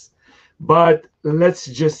devices. But let's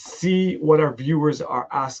just see what our viewers are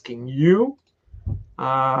asking you.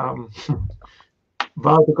 Wouter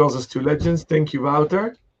calls us two legends. Thank you,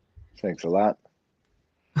 Wouter. Thanks a lot.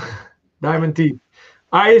 Diamond T.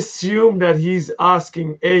 I assume that he's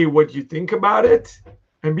asking A, what you think about it,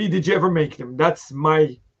 and B, did you ever make them? That's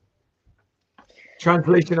my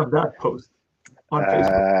translation of that post on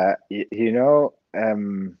Facebook. You know,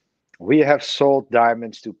 we have sold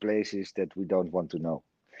diamonds to places that we don't want to know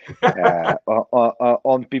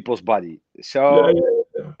on people's body. So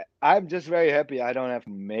I'm just very happy I don't have to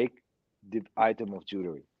make the item of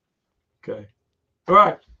jewelry. Okay. All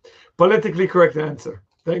right. Politically correct answer.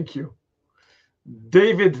 Thank you.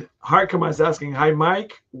 David Harkema is asking, hi,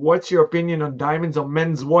 Mike. What's your opinion on diamonds on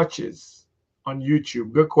men's watches on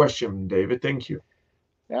YouTube? Good question, David. Thank you.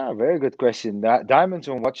 Yeah, very good question. Diamonds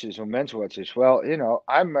on watches, on men's watches. Well,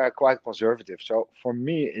 I'm quite conservative, so for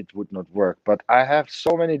me it would not work. But I have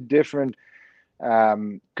so many different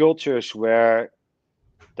cultures where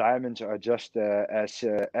diamonds are just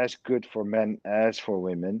as good for men as for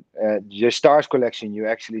women. Your Stars collection, you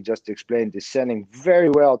actually just explained, is selling very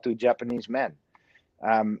well to Japanese men.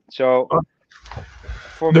 So Oh,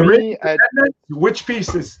 for the ring, me, the pendant, which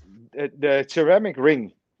pieces? the ceramic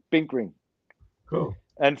ring, pink ring, Cool.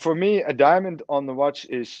 and for me, a diamond on the watch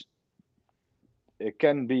is it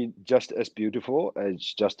can be just as beautiful.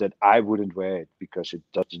 It's just that I wouldn't wear it because it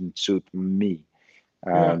doesn't suit me.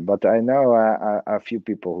 Yeah. But I know a few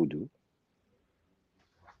people who do.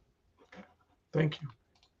 Thank you.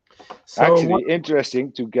 So Actually, what?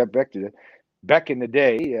 interesting to get back to that. Back in the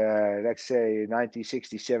day, let's say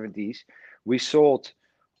 1960s, 70s, we sold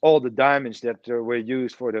all the diamonds that were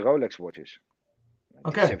used for the Rolex watches.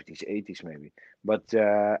 Okay. 1970s, 80s maybe. But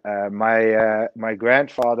my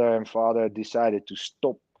grandfather and father decided to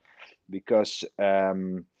stop because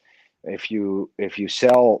if you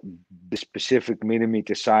sell the specific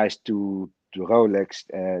millimeter size to Rolex,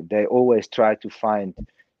 they always try to find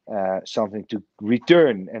something to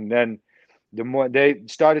return, and then the more they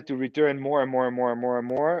started to return more and more and more and more and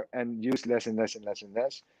more, and use less and less and less and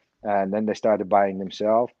less, and then they started buying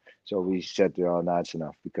themselves. So we said, "Oh, no, it's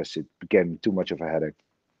enough," because it became too much of a headache.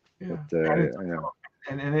 Yeah. But And it's yeah,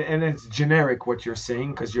 and it's generic what you're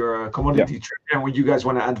saying because you're a yeah, commodity trader and what you guys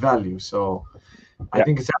want to add value. So I yeah,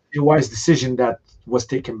 think it's actually a wise decision that was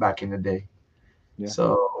taken back in the day. yeah.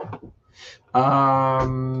 So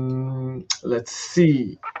let's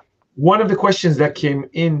see. One of the questions that came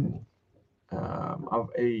in of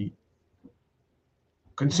a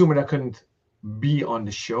consumer that couldn't be on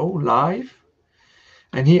the show live,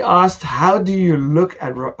 and he asked, "How do you look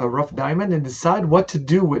at a rough diamond and decide what to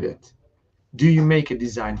do with it? Do you make a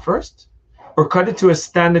design first, or cut it to a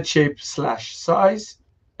standard shape slash size,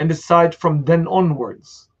 and decide from then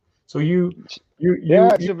onwards?" So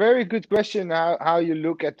Yeah, it's you a very good question how you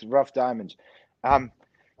look at rough diamonds. Um,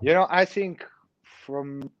 I think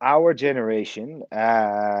from our generation,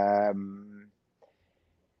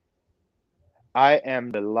 I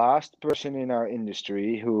am the last person in our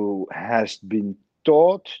industry who has been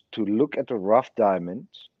taught to look at a rough diamond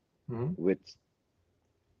Mhm. with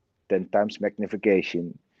 10 times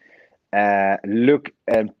magnification, look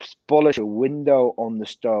and polish a window on the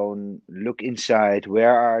stone, look inside,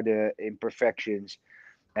 where are the imperfections,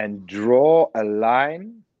 and draw a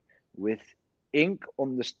line with ink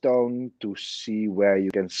on the stone to see where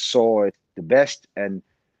you can saw it the best and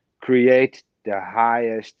create the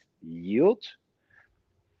highest yield,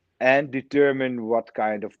 and determine what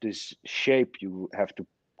kind of this shape you have to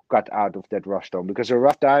cut out of that rough stone, because a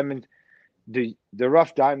rough diamond, the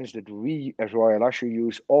rough diamonds that we as Royal Usher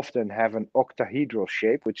use often have an octahedral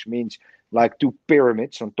shape, which means like two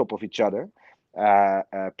pyramids on top of each other,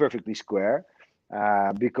 perfectly square,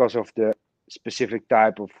 because of the specific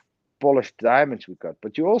type of polished diamonds we cut.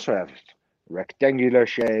 But you also have rectangular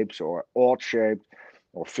shapes or odd shaped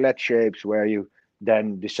or flat shapes where you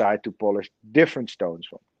then decide to polish different stones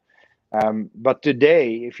from. But today,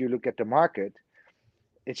 if you look at the market,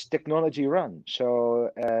 it's technology run. So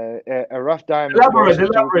a rough diamond goes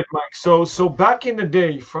into. elaborate, Mike. So back in the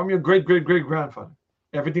day, from your great grandfather,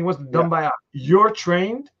 everything was Yeah, done by eye. You're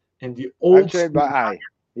trained in the I'm old trained school by eye.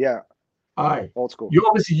 Yeah, eye. old school. You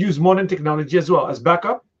obviously use modern technology as well as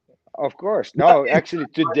backup. Of course. What No, is actually,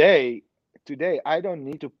 today I don't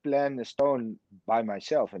need to plan the stone by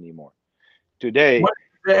myself anymore. Today, what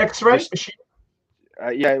is the X-ray this machine?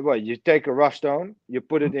 yeah, well, you take a rough stone, you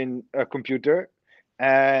put it in a computer,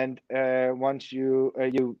 and once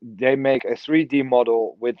they make a 3D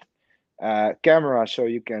model with camera, so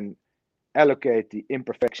you can allocate the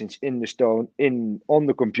imperfections in the stone in on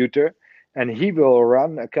the computer, and he will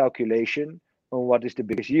run a calculation on what is the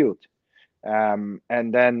biggest yield,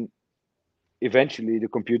 and then eventually the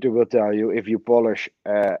computer will tell you, if you polish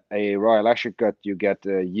a Royal Asscher cut, you get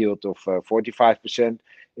a yield of 45%.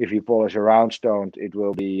 If you polish a round stone, it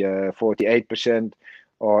will be 48%,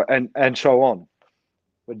 or and so on.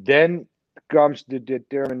 But then comes the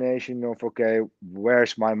determination of, okay,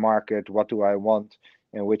 where's my market? What do I want?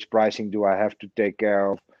 And which pricing do I have to take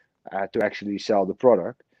care of to actually sell the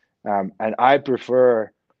product? And I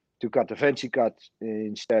prefer to cut a fancy cut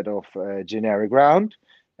instead of generic round,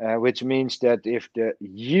 which means that if the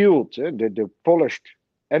yield, the polished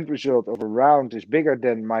end result of a round is bigger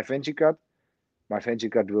than my fancy cut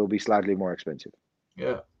will be slightly more expensive.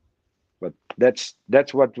 Yeah, But that's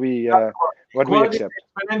what we quality accept.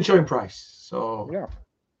 exponential in price. So Yeah.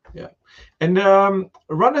 yeah, and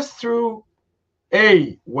run us through.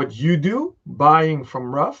 what you do, buying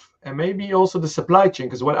from Rough, and maybe also the supply chain.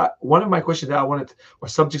 Because one of my questions that I wanted, or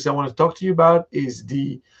subjects I want to talk to you about, is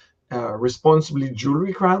the responsibly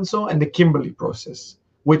jewelry council and the Kimberley process,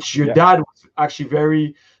 which your dad was actually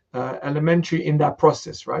very elementary in that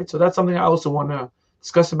process, right? So that's something I also want to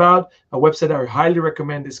discuss about. A website I highly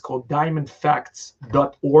recommend is called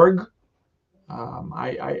diamondfacts.org.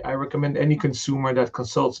 I recommend any consumer that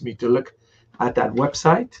consults me to look at that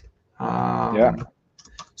website.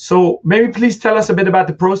 So maybe please tell us a bit about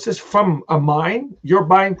the process from a mine, your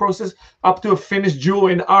buying process, up to a finished jewel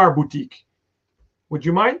in our boutique. Would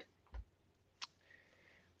you mind?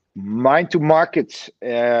 Mine to market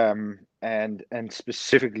and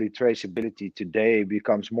specifically traceability today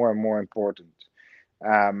becomes more and more important.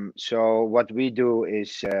 So what we do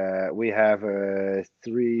is we have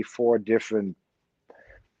 3-4 different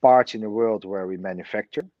parts in the world where we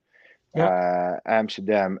manufacture.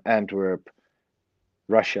 Amsterdam, Antwerp,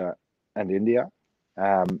 Russia, and India.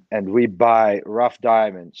 And we buy rough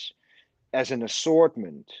diamonds as an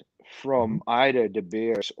assortment from either De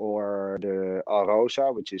Beers or the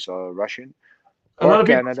Alrosa, which is Russian, or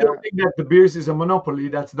Canada. A lot of people think that De Beers is a monopoly.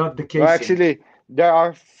 That's not the case. Well, actually, there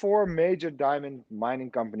are 4 major diamond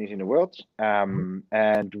mining companies in the world,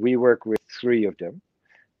 and we work with 3 of them.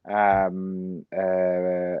 And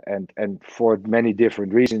for many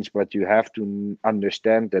different reasons, but you have to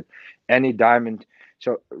understand that any diamond,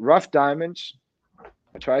 so rough diamonds,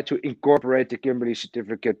 I try to incorporate the Kimberley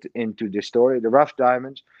certificate into the story. The rough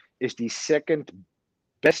diamonds is the second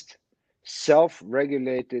best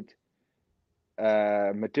self-regulated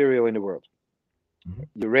material in the world.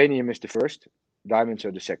 Uranium is the first, diamonds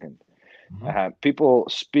are the second. People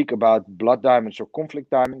speak about blood diamonds or conflict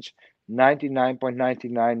diamonds.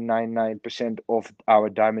 99.9999% of our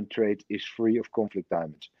diamond trade is free of conflict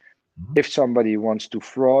diamonds. If somebody wants to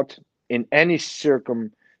fraud in any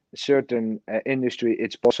certain industry,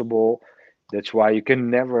 it's possible. That's why you can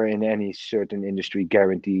never in any certain industry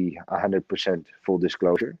guarantee 100% full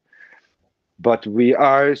disclosure. But we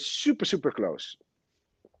are super close.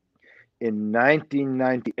 In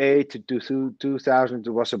 1998 to 2000, it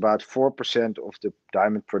was about 4% of the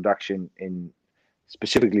diamond production in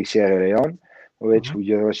specifically Sierra Leone, which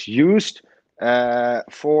was used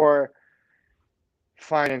for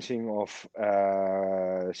financing of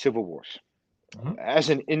civil wars. As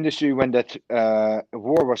an industry, when that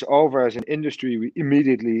war was over, as an industry, we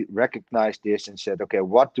immediately recognized this and said, okay,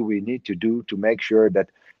 what do we need to do to make sure that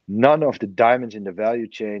none of the diamonds in the value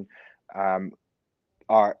chain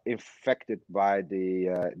are infected by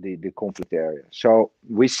the conflict area? So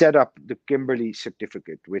we set up the Kimberley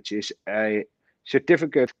certificate, which is a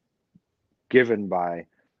certificate given by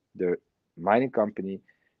the mining company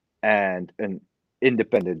and an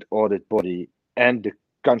independent audit body and the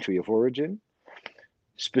country of origin,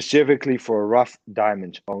 specifically for rough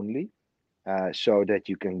diamonds only, so that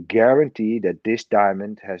you can guarantee that this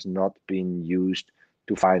diamond has not been used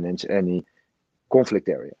to finance any conflict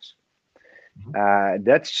areas.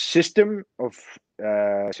 That system of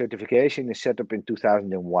certification is set up in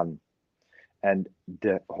 2001. And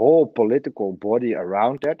the whole political body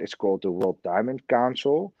around that is called the World Diamond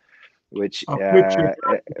Council, which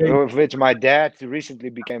of which my dad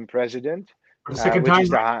recently became president. The second time,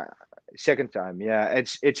 is the second time. Yeah,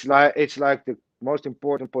 it's like the most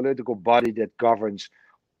important political body that governs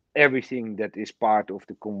everything that is part of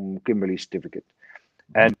the Kimberley certificate.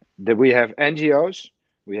 And we have NGOs,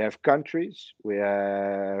 we have countries, we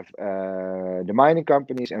have the mining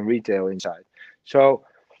companies and retail inside. So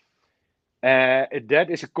that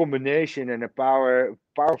is a combination and a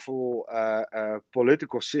powerful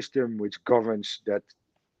political system which governs that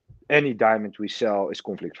any diamond we sell is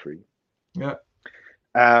conflict free. Yeah.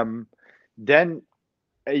 Then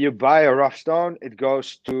you buy a rough stone, it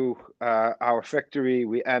goes to our factory,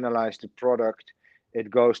 we analyze the product, it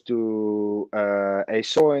goes to a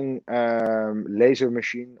sawing laser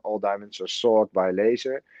machine. All diamonds are sawed by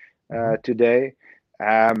laser today.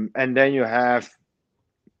 And then you have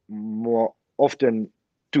more often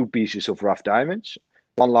 2 pieces of rough diamonds,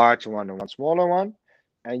 one large one and one smaller one,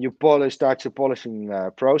 and you start the polishing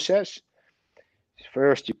process.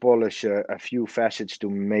 First you polish a few facets to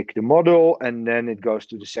make the model, and then it goes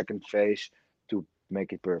to the second phase to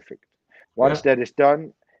make it perfect. Once that is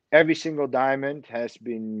done, every single diamond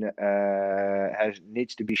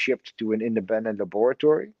needs to be shipped to an independent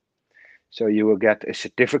laboratory. So you will get a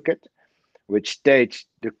certificate which states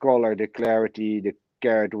the color, the clarity, the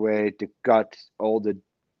carat weight, the cut, all the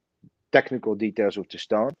technical details of the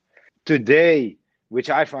stone. Today, which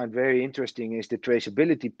I find very interesting, is the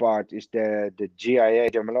traceability part, is the GIA,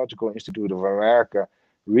 Gemological Institute of America,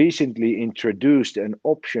 recently introduced an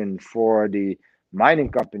option for the mining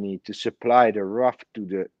company to supply the rough to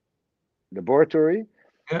the laboratory,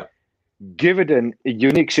 Yeah. give it a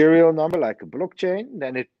unique serial number like a blockchain,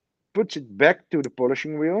 then it puts it back to the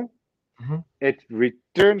polishing wheel. Mhm. It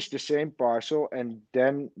returns the same parcel, and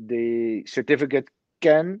then the certificate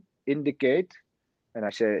can indicate, and I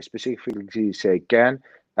say specifically say can,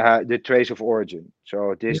 the trace of origin. So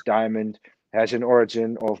Yeah. this diamond has an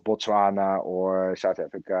origin of Botswana or South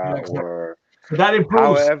Africa Yeah, exactly. or So that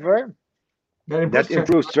improves however, that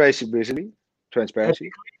improves traceability, transparency.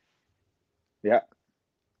 ethically. Yeah.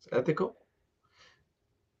 It's ethical.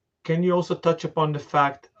 Can you also touch upon the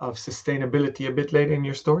fact of sustainability a bit later in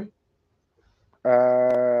your story?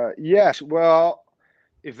 Yes. Well,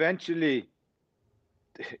 eventually,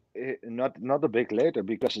 not a bit later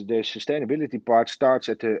because the sustainability part starts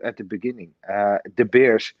at the beginning. De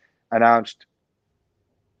Beers announced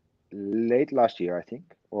late last year, I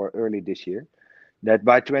think, or early this year, that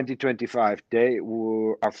by 2025 they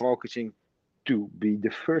are focusing to be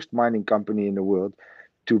the first mining company in the world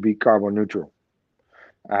to be carbon neutral,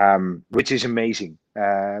 which is amazing.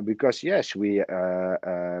 Because yes, we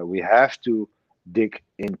have to dig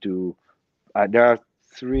into. There are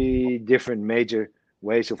three different major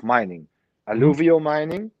ways of mining: Mhm. alluvial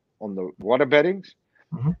mining on the water beddings,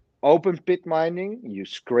 Mhm. open pit mining, you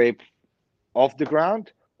scrape off the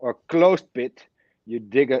ground, or closed pit, you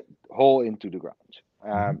dig a hole into the ground.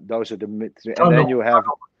 Mhm. Those are the and then Tunnel. you have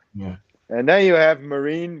Yeah.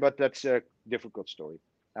 marine, but that's a difficult story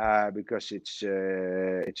because it's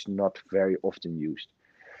not very often used.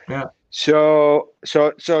 Yeah. So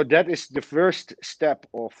that is the first step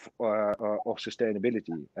of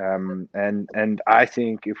sustainability, and I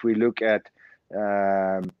think if we look at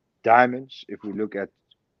diamonds, if we look at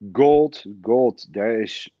gold, there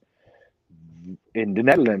is in the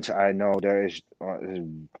Netherlands. I know there is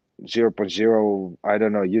 0.0. I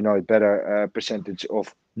don't know. You know it better. Percentage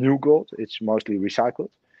of new gold. It's mostly recycled.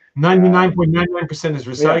 Um, 99.99% is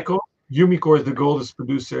yeah, recycled. Umicore is the goldest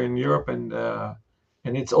producer in Europe, and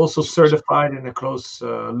it's also certified in a close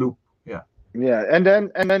loop. Yeah. yeah, and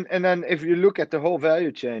then if you look at the whole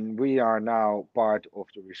value chain, we are now part of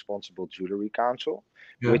the Responsible Jewelry Council,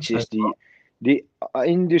 Yeah. which is the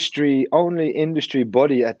only industry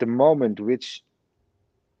body at the moment which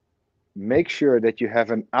makes sure that you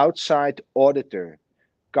have an outside auditor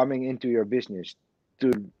coming into your business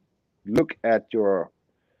to look at your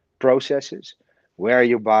processes, where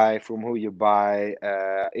you buy, from who you buy,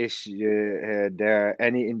 is there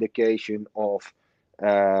any indication of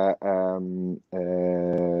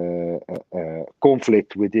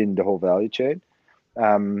conflict within the whole value chain,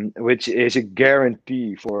 which is a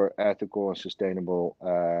guarantee for ethical and sustainable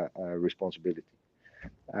responsibility.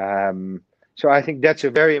 So I think that's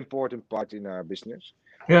a very important part in our business.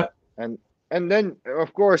 Yeah. And then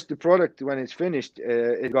of course the product when it's finished,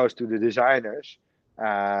 it goes to the designers,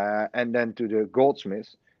 and then to the goldsmith.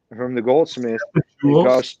 From the goldsmith, The it jewels,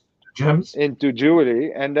 goes gems. into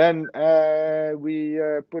jewelry, and then we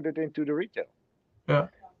put it into the retail. Yeah.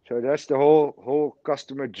 So that's the whole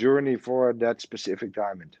customer journey for that specific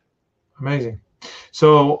diamond. Amazing.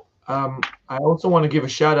 So I also want to give a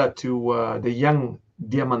shout out to the Young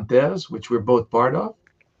Diamantaires, which we're both part of.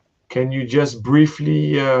 Can you just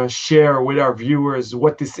briefly share with our viewers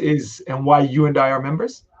what this is and why you and I are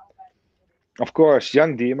members? Of course,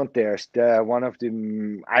 Young Diamantaires, one of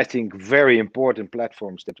the, I think, very important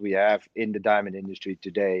platforms that we have in the diamond industry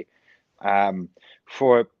today.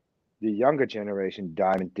 For the younger generation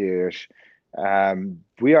diamanteers,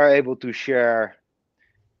 we are able to share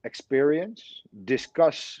experience,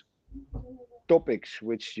 discuss topics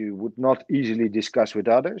which you would not easily discuss with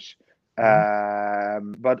others,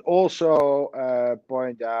 Mhm. but also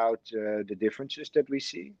point out the differences that we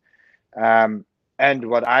see. Um, and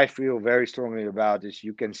what I feel very strongly about is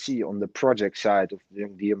you can see on the project side of the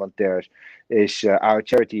Diamantaires is our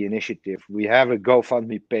charity initiative. We have a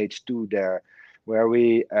GoFundMe page too there, where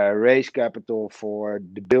we raise capital for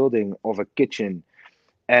the building of a kitchen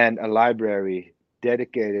and a library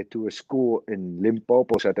dedicated to a school in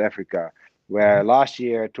Limpopo, South Africa, Mhm. where last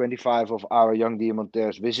year 25 of our young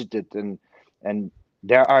Diamantaires visited, and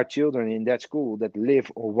there are children in that school that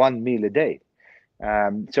live on one meal a day.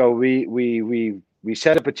 So we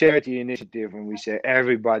set up a charity initiative, and we say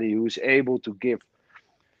everybody who's able to give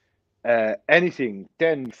anything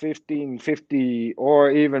 10, 15, 50,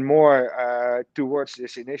 or even more towards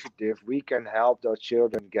this initiative, we can help those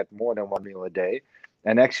children get more than one meal a day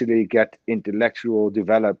and actually get intellectual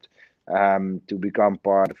developed, to become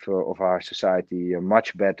part of our society,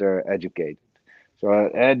 much better educated. So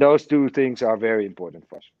those two things are very important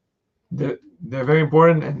for us. they're very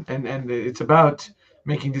important, and it's about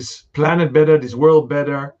making this planet better, this world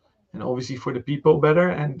better, and obviously for the people better,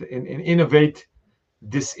 and innovate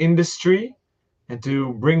this industry and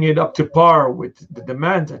to bring it up to par with the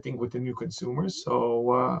demands, I think, with the new consumers.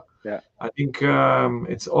 So Yeah. I think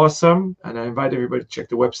it's awesome, and I invite everybody to check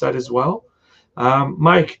the website as well.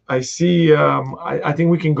 Mike, I see. I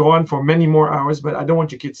think we can go on for many more hours, but I don't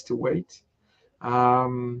want your kids to wait.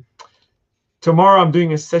 Tomorrow I'm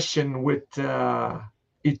doing a session with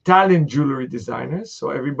Italian jewelry designers.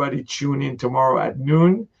 So everybody tune in tomorrow at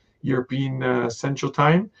noon, European Central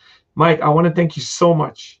Time. Mike, I want to thank you so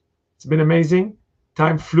much. It's been amazing.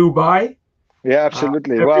 Time flew by. Yeah,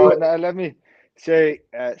 absolutely. Well, now let me say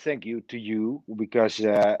thank you to you, because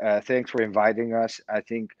thanks for inviting us. I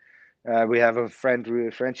think we have a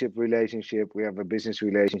friendship relationship, we have a business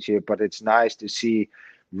relationship, but it's nice to see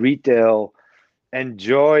retail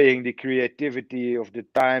enjoying the creativity of the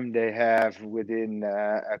time they have within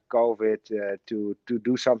COVID to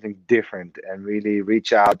do something different and really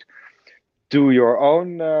reach out to your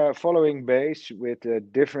own following base with a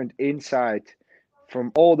different insight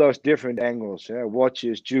from all those different angles,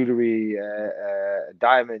 watches, jewelry,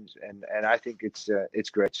 diamonds, and I think it's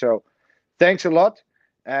great. So thanks a lot.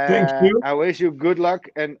 Thank you. I wish you good luck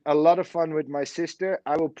and a lot of fun with my sister.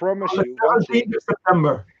 I will promise On the you one thing. 17th of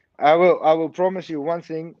September. I will promise you one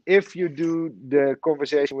thing. If you do the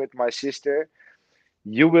conversation with my sister,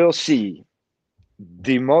 you will see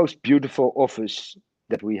the most beautiful office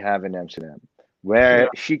that we have in Amsterdam, where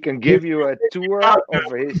she can give you a tour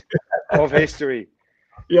of history.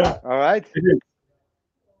 Yeah. All right.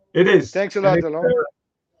 It is. Thanks a lot, Alon.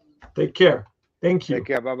 Take care. Thank you. Take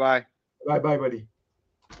care. Bye bye. Bye bye, buddy.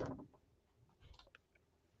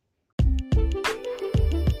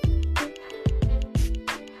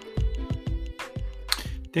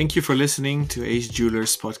 Thank you for listening to Ace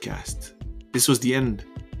Jewelers podcast. This was the end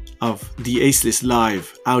of the AceList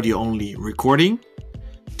Live audio-only recording.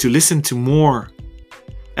 To listen to more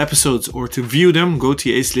episodes or to view them, go to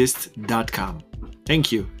acelist.com.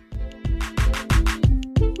 Thank you.